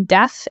and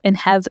deaf and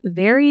have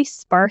very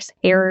sparse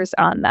hairs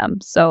on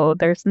them. So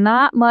there's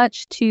not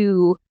much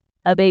to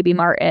a baby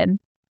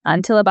marten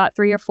until about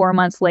 3 or 4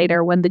 months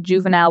later, when the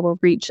juvenile will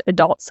reach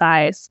adult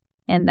size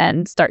and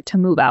then start to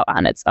move out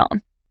on its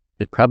own.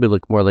 It probably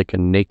look more like a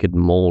naked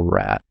mole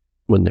rat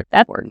when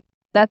they're born.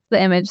 That's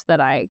the image that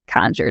I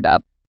conjured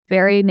up.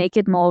 Very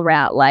naked mole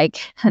rat-like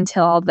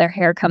until all their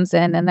hair comes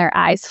in and their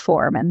eyes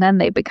form, and then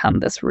they become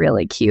this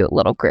really cute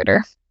little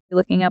critter. You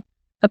looking up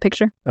a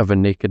picture? Of a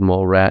naked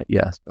mole rat,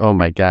 yes. Oh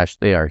my gosh,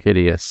 they are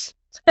hideous.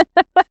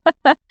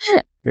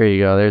 Here you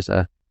go.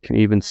 Can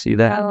you even see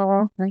that?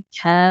 Oh, I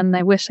can.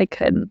 I wish I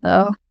couldn't,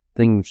 though.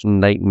 Things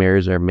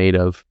nightmares are made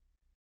of.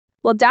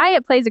 Well,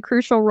 diet plays a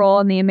crucial role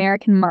in the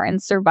American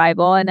marten's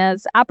survival, and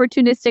as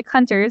opportunistic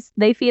hunters,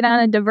 they feed on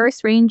a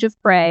diverse range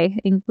of prey,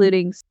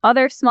 including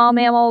other small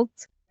mammals,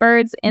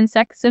 birds,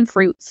 insects, and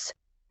fruits.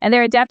 And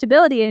their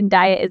adaptability in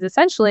diet is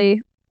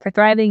essentially for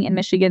thriving in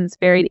Michigan's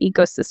varied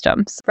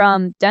ecosystems,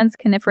 from dense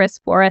coniferous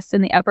forests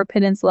in the Upper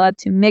Peninsula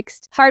to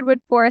mixed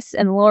hardwood forests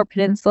in the Lower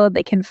Peninsula.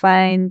 They can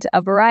find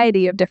a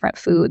variety of different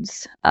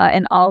foods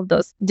in all of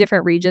those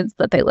different regions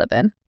that they live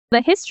in. The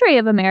history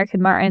of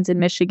American martens in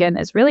Michigan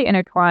is really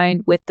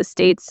intertwined with the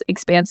state's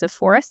expansive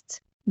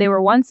forests. They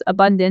were once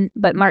abundant,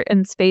 but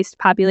martens faced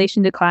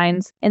population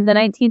declines in the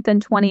 19th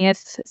and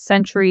 20th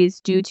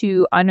centuries due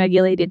to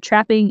unregulated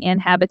trapping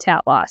and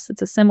habitat loss.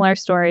 It's a similar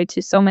story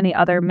to so many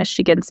other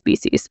Michigan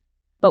species.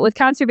 But with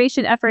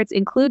conservation efforts,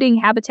 including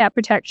habitat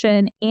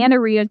protection and a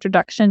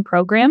reintroduction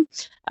program,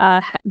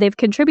 they've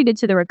contributed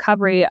to the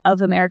recovery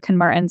of American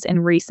martens in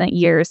recent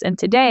years. And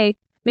today,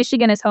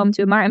 Michigan is home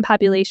to a marten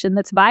population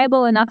that's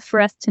viable enough for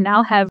us to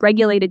now have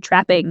regulated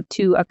trapping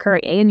to occur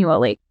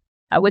annually,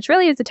 which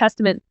really is a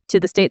testament to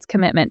the state's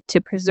commitment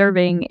to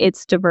preserving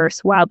its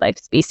diverse wildlife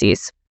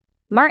species.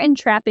 Marten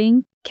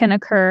trapping can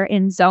occur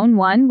in Zone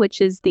 1,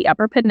 which is the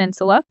Upper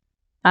Peninsula,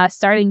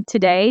 starting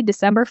today,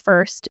 December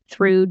 1st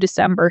through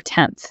December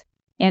 10th.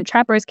 And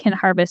trappers can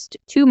harvest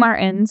 2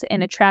 martens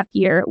in a trap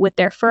year with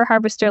their fur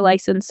harvester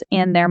license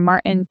and their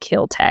marten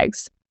kill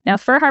tags. Now,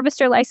 fur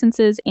harvester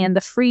licenses and the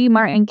free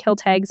marten kill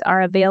tags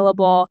are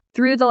available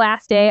through the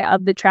last day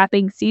of the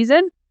trapping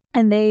season,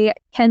 and they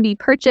can be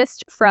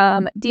purchased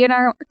from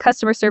DNR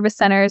customer service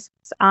centers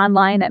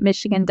online at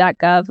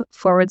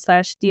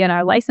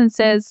michigan.gov/DNR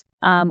licenses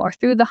or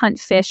through the Hunt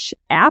Fish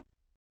app.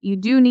 You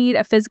do need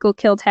a physical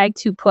kill tag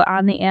to put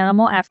on the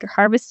animal after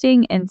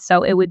harvesting, and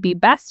so it would be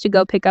best to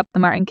go pick up the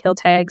marten kill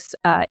tags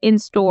in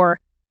store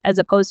as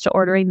opposed to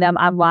ordering them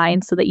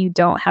online, so that you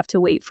don't have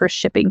to wait for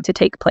shipping to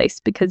take place,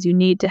 because you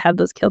need to have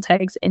those kill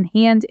tags in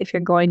hand if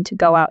you're going to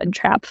go out and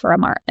trap for a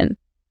marten.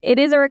 It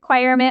is a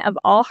requirement of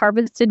all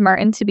harvested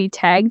marten to be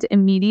tagged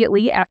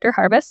immediately after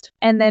harvest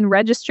and then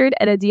registered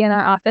at a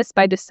DNR office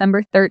by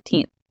December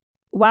 13th.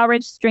 While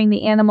registering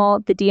the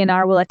animal, the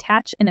DNR will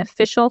attach an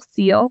official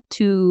seal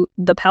to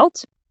the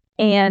pelt,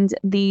 and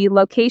the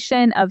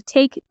location of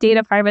take, date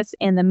of harvest,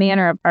 and the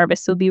manner of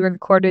harvest will be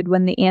recorded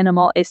when the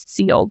animal is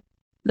sealed.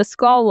 The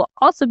skull will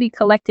also be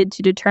collected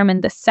to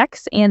determine the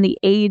sex and the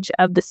age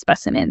of the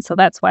specimen. So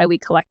that's why we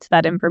collect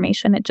that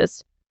information. It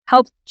just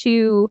helps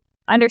to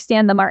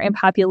understand the marten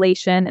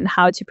population and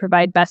how to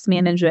provide best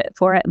management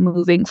for it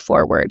moving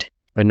forward.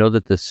 I know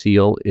that the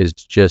seal is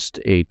just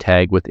a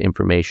tag with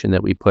information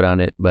that we put on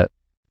it, but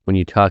when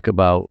you talk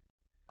about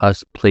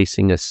us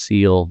placing a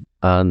seal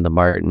on the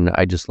marten,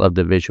 I just love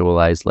to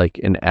visualize like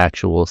an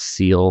actual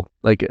seal,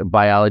 like a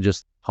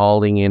biologist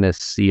hauling in a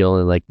seal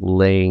and like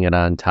laying it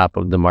on top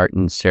of the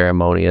marten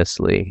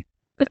ceremoniously.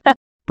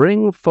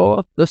 Bring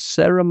forth the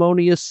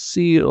ceremonious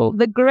seal.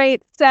 The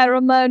great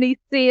ceremony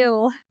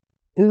seal.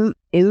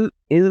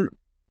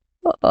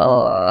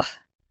 Oh.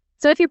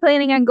 So if you're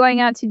planning on going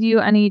out to do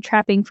any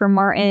trapping for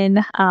marten,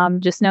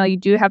 just know you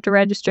do have to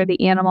register the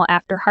animal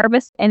after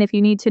harvest. And if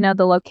you need to know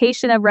the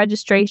location of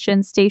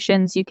registration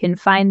stations, you can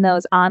find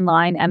those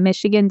online at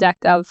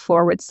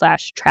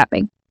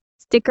michigan.gov/trapping.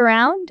 Stick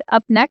around.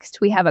 Up next,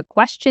 we have a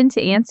question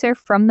to answer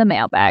from the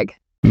mailbag.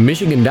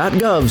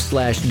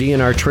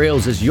 Michigan.gov/DNR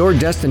Trails is your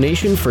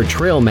destination for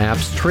trail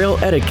maps, trail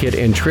etiquette,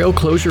 and trail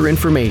closure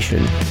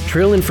information.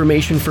 Trail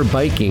information for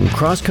biking,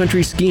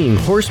 cross-country skiing,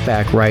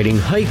 horseback riding,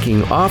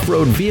 hiking,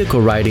 off-road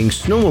vehicle riding,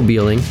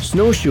 snowmobiling,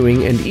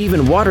 snowshoeing, and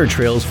even water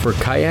trails for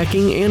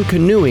kayaking and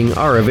canoeing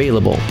are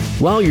available.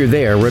 While you're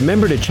there,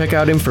 remember to check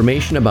out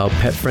information about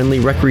pet-friendly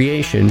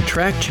recreation,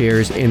 track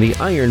chairs, and the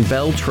Iron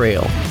Bell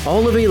Trail.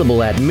 All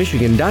available at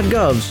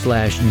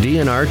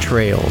Michigan.gov/DNR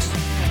Trails.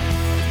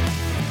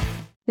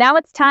 Now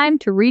it's time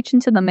to reach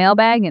into the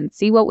mailbag and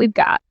see what we've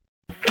got.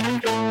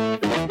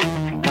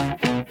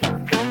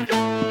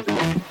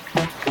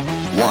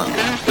 One,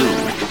 two,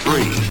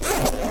 three.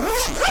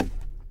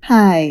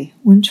 Hi.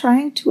 When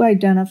trying to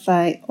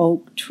identify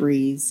oak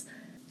trees,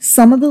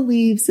 some of the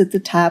leaves at the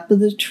top of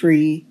the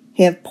tree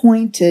have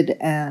pointed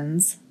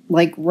ends,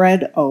 like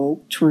red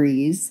oak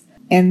trees,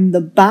 and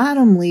the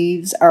bottom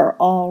leaves are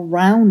all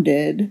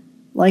rounded,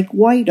 like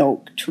white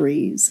oak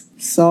trees.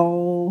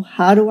 So,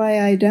 how do I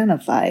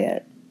identify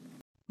it?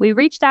 We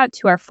reached out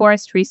to our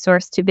Forest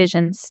Resource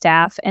Division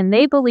staff, and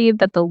they believe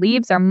that the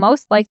leaves are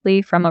most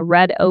likely from a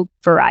red oak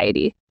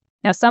variety.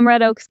 Now, some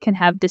red oaks can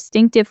have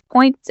distinctive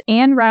points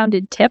and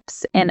rounded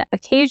tips, and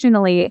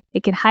occasionally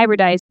it can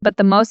hybridize, but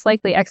the most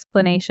likely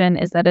explanation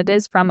is that it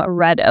is from a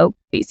red oak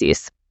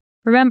species.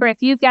 Remember,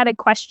 if you've got a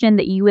question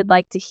that you would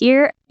like to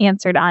hear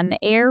answered on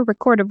the air,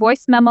 record a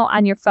voice memo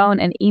on your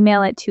phone and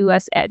email it to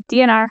us at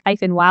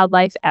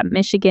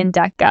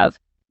dnr-wildlife@michigan.gov.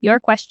 Your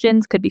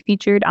questions could be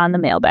featured on the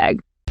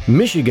mailbag.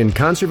 Michigan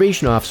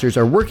conservation officers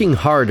are working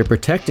hard to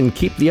protect and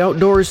keep the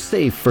outdoors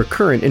safe for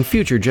current and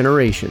future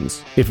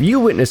generations. If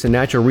you witness a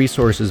natural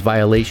resources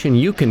violation,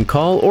 you can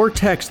call or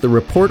text the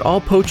Report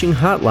All Poaching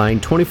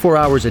hotline 24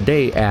 hours a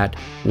day at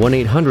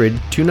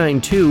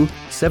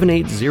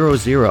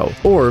 1-800-292-7800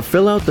 or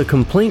fill out the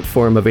complaint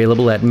form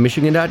available at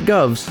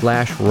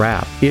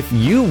michigan.gov/RAP. If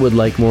you would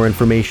like more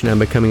information on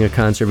becoming a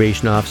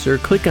conservation officer,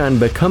 click on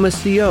Become a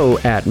CO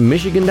at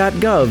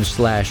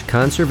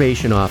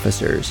michigan.gov/conservation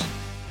officers.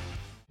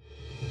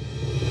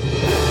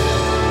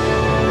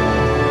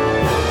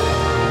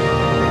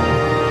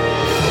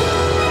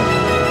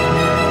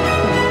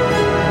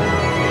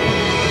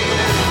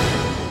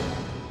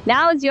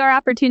 Now is your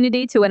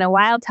opportunity to win a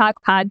Wild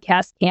Talk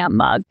Podcast Camp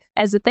mug.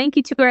 As a thank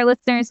you to our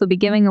listeners, we'll be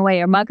giving away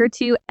a mug or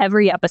two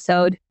every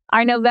episode.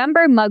 Our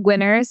November mug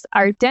winners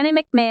are Denny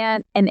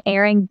McMahon and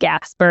Aaron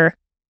Gasper.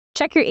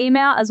 Check your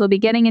email as we'll be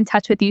getting in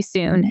touch with you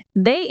soon.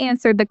 They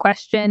answered the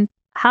question,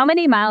 how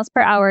many miles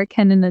per hour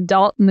can an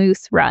adult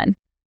moose run?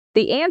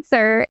 The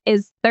answer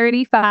is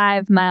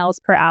 35 miles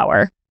per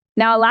hour.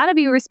 Now, a lot of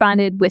you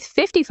responded with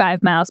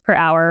 55 miles per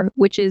hour,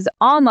 which is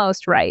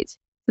almost right.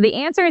 The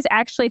answer is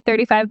actually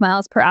 35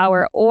 miles per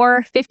hour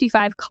or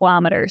 55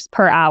 kilometers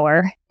per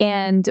hour.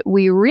 And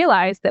we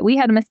realized that we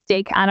had a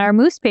mistake on our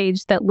moose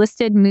page that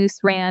listed moose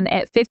ran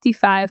at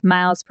 55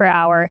 miles per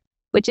hour,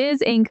 which is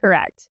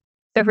incorrect.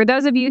 So for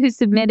those of you who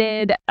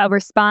submitted a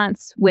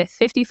response with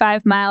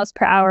 55 miles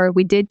per hour,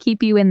 we did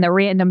keep you in the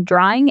random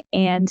drawing,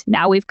 and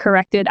now we've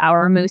corrected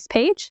our moose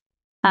page.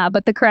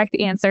 But the correct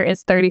answer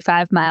is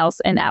 35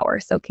 miles an hour.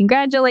 So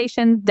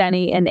congratulations,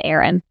 Denny and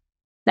Aaron.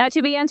 Now,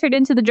 to be entered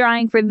into the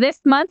drawing for this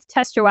month,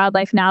 test your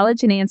wildlife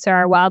knowledge and answer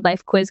our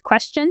wildlife quiz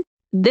question.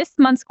 This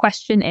month's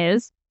question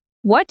is,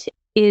 what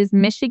is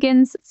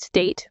Michigan's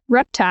state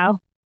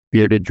reptile?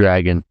 Bearded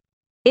dragon.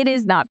 It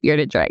is not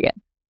bearded dragon,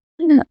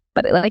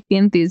 but I like the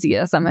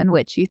enthusiasm in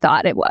which you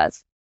thought it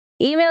was.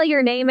 Email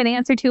your name and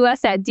answer to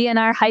us at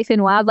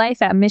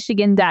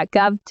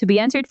dnr-wildlife@michigan.gov to be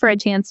entered for a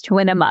chance to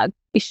win a mug.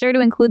 Be sure to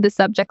include the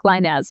subject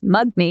line as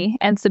Mug Me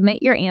and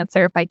submit your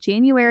answer by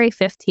January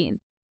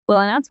 15th. We'll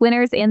announce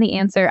winners and the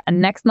answer on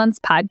next month's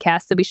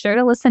podcast, so be sure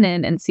to listen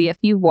in and see if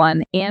you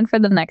won and for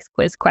the next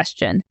quiz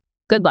question.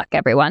 Good luck,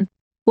 everyone.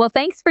 Well,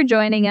 thanks for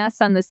joining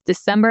us on this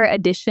December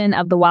edition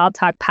of the Wild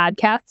Talk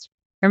podcast.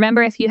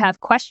 Remember, if you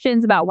have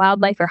questions about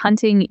wildlife or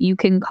hunting, you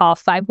can call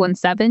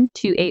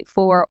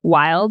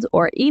 517-284-WILD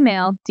or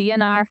email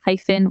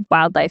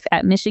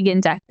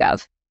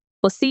dnr-wildlife@michigan.gov.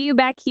 We'll see you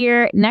back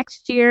here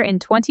next year in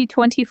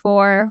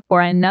 2024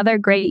 for another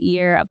great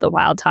year of the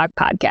Wild Talk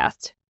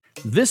podcast.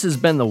 This has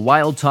been the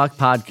Wild Talk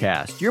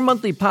Podcast, your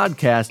monthly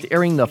podcast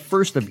airing the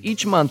first of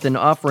each month and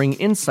offering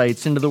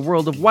insights into the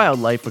world of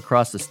wildlife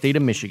across the state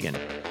of Michigan.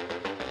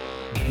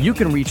 You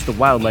can reach the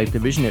Wildlife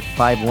Division at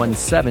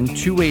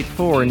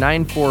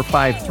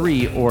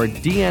 517-284-9453 or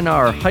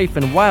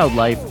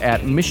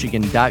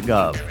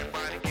dnr-wildlife@michigan.gov.